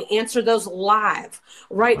questions and we answer those live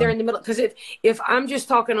right there in the middle. Because if I'm just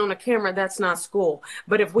talking on a camera, that's not school.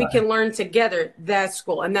 But if we can learn together, that's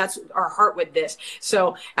school. And that's our heart with this.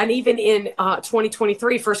 So, and even in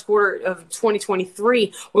 2023, first quarter of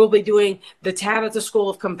 2023, we'll be doing the Tabitha School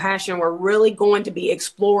of Compassion. We're really going to be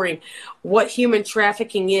exploring what human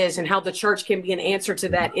trafficking is and how the church can be an answer to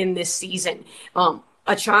that in this season.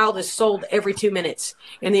 A child is sold every 2 minutes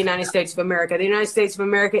in the United States of America. The United States of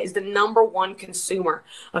America is the #1 consumer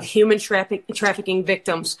of human trafficking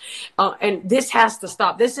victims. And this has to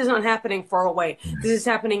stop. This isn't happening far away. This is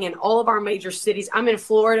happening in all of our major cities. I'm in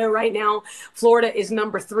Florida right now. Florida is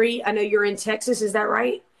 #3. I know you're in Texas. Is that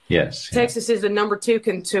right? Yes. Texas is the #2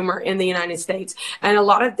 consumer in the United States. And a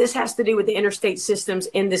lot of this has to do with the interstate systems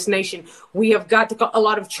in this nation. We have got to a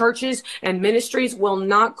lot of churches and ministries will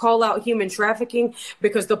not call out human trafficking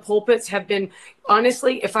because the pulpits have been,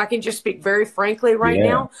 honestly, if I can just speak very frankly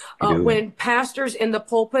now, when pastors in the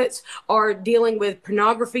pulpits are dealing with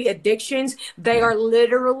pornography addictions, they are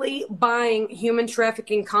literally buying human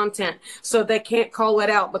trafficking content so they can't call it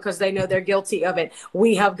out because they know they're guilty of it.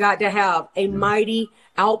 We have got to have a mighty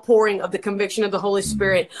outpouring of the conviction of the Holy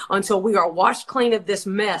Spirit until we are washed clean of this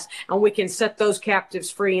mess and we can set those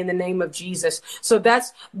captives free in the name of Jesus. So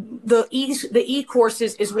that's the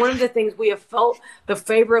e-courses is one of the things we have felt the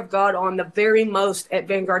favor of God on the very most at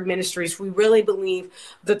Vanguard Ministries. We really believe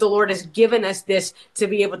that the Lord has given us this to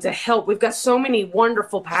be able to help. We've got so many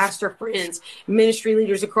wonderful pastor friends, ministry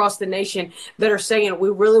leaders across the nation that are saying we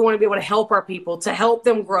really want to be able to help our people, to help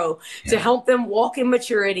them grow, to help them walk in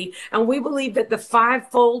maturity. And we believe that the fivefold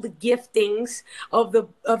giftings of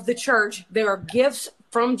the church, there are gifts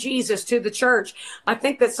from Jesus to the church. I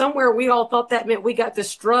think that somewhere we all thought that meant we got to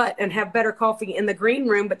strut and have better coffee in the green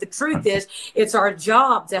room. But the truth is, it's our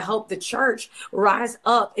job to help the church rise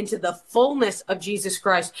up into the fullness of Jesus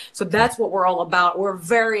Christ. So that's what we're all about. We're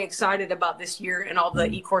very excited about this year and all the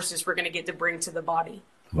e-courses we're going to get to bring to the body.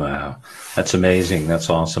 Wow. That's amazing. That's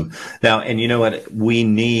awesome. Now, and you know what? We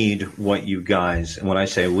need what you guys, and when I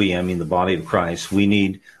say we, I mean the body of Christ, we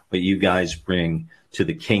need what you guys bring to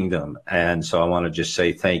the kingdom. And so I want to just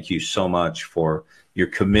say thank you so much for your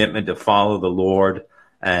commitment to follow the Lord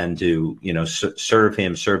and to, serve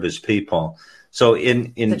him, serve his people. So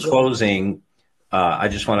in closing, I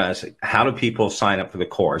just want to ask, how do people sign up for the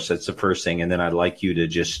course? That's the first thing. And then I'd like you to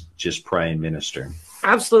just pray and minister.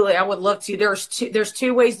 Absolutely. I would love to. There's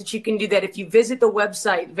two ways that you can do that. If you visit the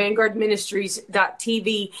website,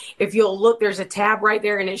 vanguardministries.tv, if you'll look, there's a tab right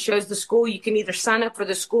there and it shows the school. You can either sign up for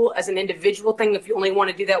the school as an individual thing if you only want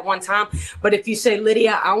to do that one time. But if you say,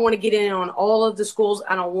 Lydia, I want to get in on all of the schools,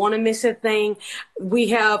 I don't want to miss a thing, we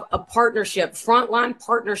have a partnership, frontline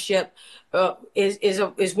partnership.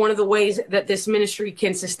 Is one of the ways that this ministry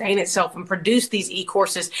can sustain itself and produce these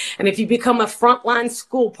e-courses. And if you become a frontline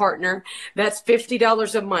school partner, that's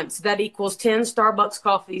 $50 a month. So that equals 10 Starbucks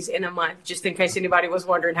coffees in a month, just in case anybody was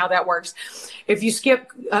wondering how that works. If you skip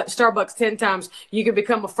Starbucks 10 times, you can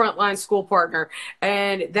become a frontline school partner,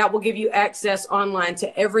 and that will give you access online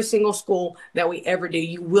to every single school that we ever do.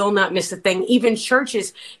 You will not miss a thing. Even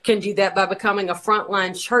churches can do that by becoming a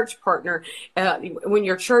frontline church partner. When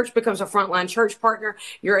your church becomes a frontline church partner,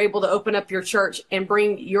 you're able to open up your church and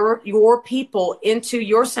bring your people into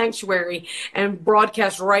your sanctuary and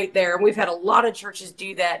broadcast right there. And we've had a lot of churches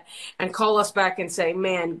do that and call us back and say,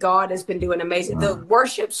 man, God has been doing amazing. Wow. The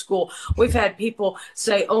worship school, we've had people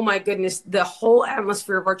say, oh my goodness, the whole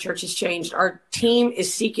atmosphere of our church has changed. Our team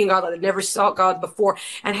is seeking God that never sought God before.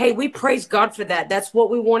 And hey, we praise God for that. That's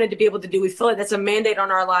what we wanted to be able to do. We feel like that's a mandate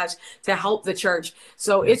on our lives to help the church.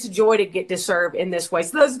 So it's a joy to get to serve in this way.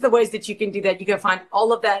 So those are the ways that you can do that. You can find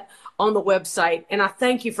all of that on the website. And I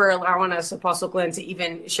thank you for allowing us, Apostle Glenn, to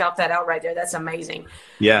even shout that out right there. That's amazing.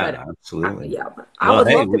 Yeah, but, absolutely. I would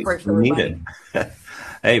love to pray for everybody. Need it.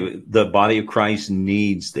 Hey, the body of Christ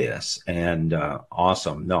needs this. And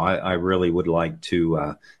awesome. No, I really would like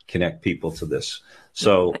to connect people to this.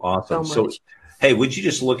 So awesome. So hey, would you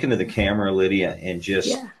just look into the camera, Lydia, and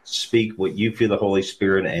just speak what you feel the Holy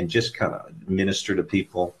Spirit and just kind of minister to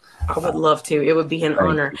people? I would love to. It would be an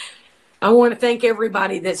honor. I want to thank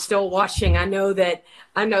everybody that's still watching. I know that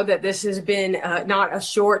this has been not a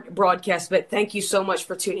short broadcast, but thank you so much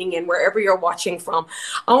for tuning in wherever you're watching from.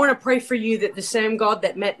 I want to pray for you that the same God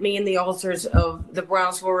that met me in the altars of the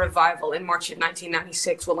Brownsville revival in March of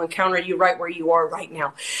 1996 will encounter you right where you are right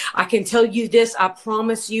now. I can tell you this. I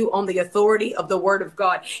promise you on the authority of the word of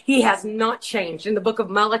God. He has not changed. In the book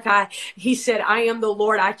of Malachi, he said, I am the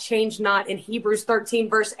Lord. I change not. In Hebrews 13,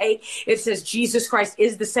 verse 8, it says Jesus Christ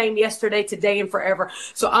is the same yesterday, today, and forever.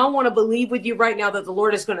 So I want to believe with you right now that the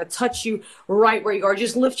Lord is going to touch you right where you are.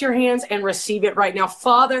 Just lift your hands and receive it right now.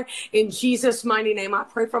 Father, in Jesus' mighty name, I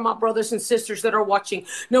pray for my brothers and sisters that are watching,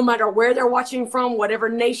 no matter where they're watching from, whatever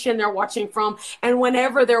nation they're watching from, and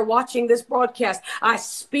whenever they're watching this broadcast, I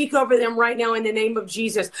speak over them right now in the name of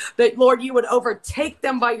Jesus, that Lord, you would overtake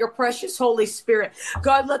them by your precious Holy Spirit.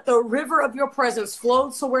 God, let the river of your presence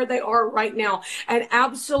flow to where they are right now and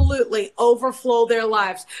absolutely overflow their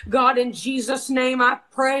lives. God, in Jesus' name, I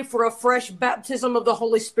pray for a fresh baptism of the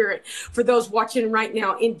Holy Spirit for those watching right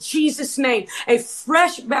now. In Jesus' name, a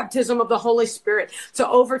fresh baptism of the Holy Spirit to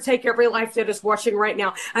overtake every life that is watching right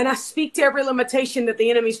now. And I speak to every limitation that the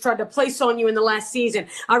enemy's tried to place on you in the last season.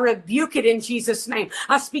 I rebuke it in Jesus' name.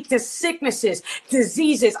 I speak to sicknesses,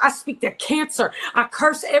 diseases. I speak to cancer. I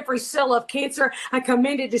curse every cell of cancer. I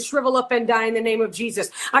command it to shrivel up and die in the name of Jesus.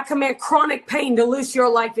 I command chronic pain to loose your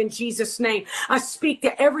life in Jesus' name. I speak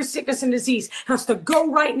to every sickness and disease has to go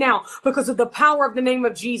right now because of the power of the name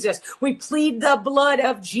of Jesus. We plead the blood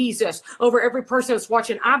of Jesus over every person that's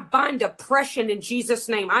watching. I bind depression in Jesus'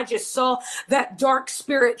 name. I just saw that dark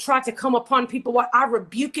spirit try to come upon people. I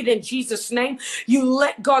rebuke it in Jesus' name. You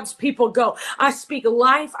let God's people go. I speak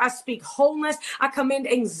life. I speak wholeness. I command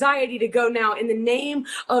anxiety to go now in the name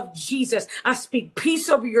of Jesus. I speak peace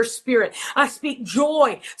over your spirit. I speak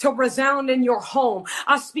joy to resound in your home.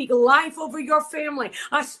 I speak life over your family.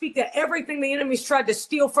 I speak that everything the enemy's tried to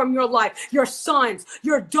steal from your life, your sons,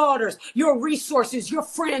 your daughters, your resources, your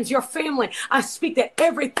friends, your family. I speak that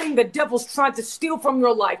everything the devil's tried to steal from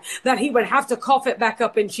your life, that he would have to cough it back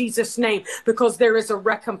up in Jesus' name, because there is a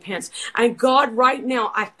recompense. And God, right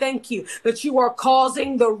now, I thank you that you are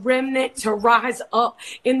causing the remnant to rise up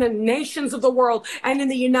in the nations of the world and in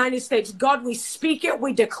the United States. God, we speak it,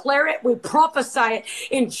 we declare it, we prophesy it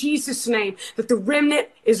in Jesus' name, that the remnant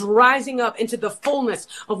is rising up into the fullness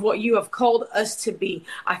of what you have called us to be.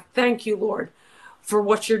 I thank you, Lord, for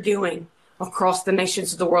what you're doing across the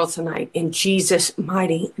nations of the world tonight. In Jesus'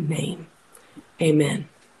 mighty name, amen.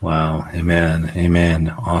 Wow. Amen. Amen.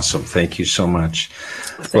 Awesome. Thank you so much.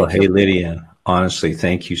 Well, hey, Lydia, honestly,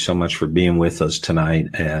 thank you so much for being with us tonight,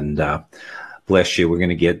 and bless you. We're going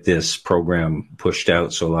to get this program pushed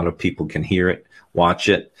out so a lot of people can hear it, watch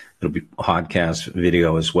it. It'll be podcast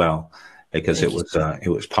video as well, because it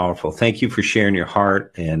was powerful. Thank you for sharing your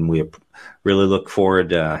heart, and we really look forward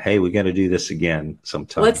to, hey, we got to do this again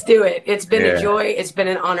sometime. Let's do it. It's been a joy. It's been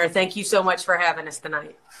an honor. Thank you so much for having us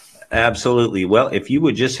tonight. Absolutely. Well, if you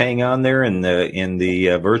would just hang on there in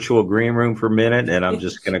the virtual green room for a minute, and I'm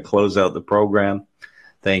just going to close out the program.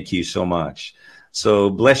 Thank you so much. So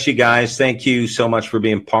bless you guys. Thank you so much for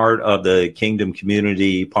being part of the Kingdom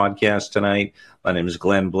Community podcast tonight. My name is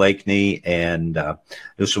Glenn Blakeney, and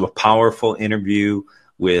this was a powerful interview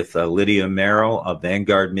with Lydia Marrow of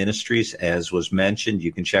Vanguard Ministries. As was mentioned,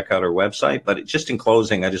 you can check out our website. But just in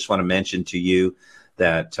closing, I just want to mention to you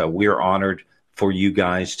that we're honored for you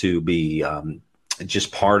guys to be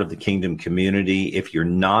just part of the Kingdom community. If you're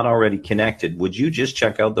not already connected, would you just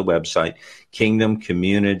check out the website,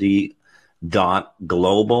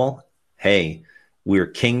 kingdomcommunity.global. Hey, we're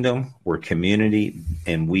Kingdom, we're community,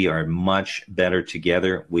 and we are much better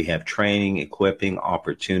together. We have training, equipping,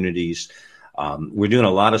 opportunities. We're doing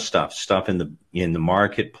a lot of stuff in the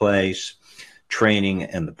marketplace, training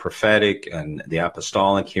and the prophetic and the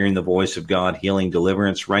apostolic, hearing the voice of God, healing,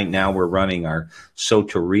 deliverance. Right now, we're running our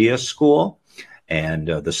Soteria School. And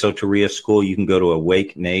the Soteria School, you can go to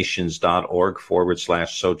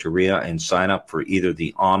awakenations.org/Soteria and sign up for either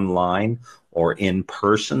the online or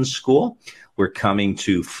in-person school. We're coming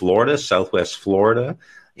to Florida, Southwest Florida,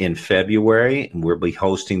 in February, and we'll be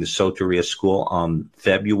hosting the Soteria School on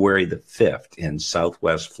February the 5th in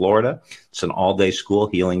Southwest Florida. It's an all-day school,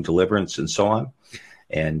 healing, deliverance, and so on.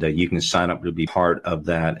 And you can sign up to be part of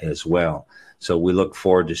that as well. So we look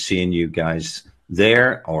forward to seeing you guys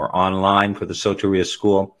there or online for the Soteria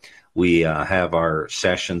School. We have our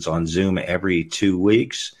sessions on Zoom every 2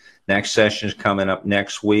 weeks. Next session is coming up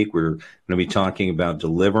next week. We're going to be talking about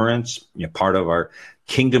deliverance, part of our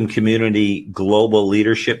Kingdom Community Global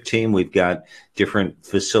Leadership Team. We've got different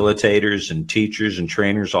facilitators and teachers and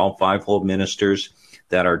trainers, all fivefold ministers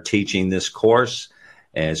that are teaching this course.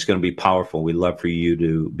 And it's going to be powerful. We'd love for you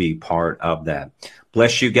to be part of that.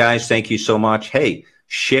 Bless you guys. Thank you so much. Hey,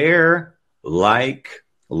 share, like,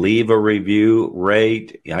 leave a review,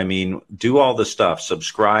 rate. Do all the stuff.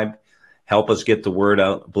 Subscribe. Help us get the word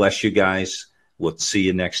out. Bless you guys. We'll see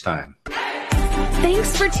you next time.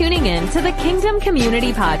 Thanks for tuning in to the Kingdom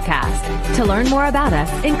Community Podcast. To learn more about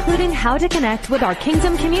us, including how to connect with our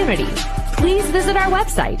Kingdom community, please visit our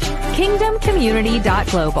website,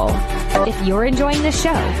 kingdomcommunity.global. If you're enjoying this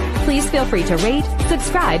show, please feel free to rate,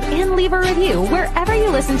 subscribe, and leave a review wherever you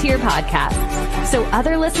listen to your podcasts, so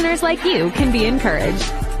other listeners like you can be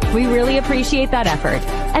encouraged. We really appreciate that effort,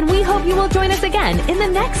 and we hope you will join us again in the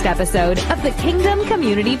next episode of the Kingdom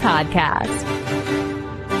Community Podcast.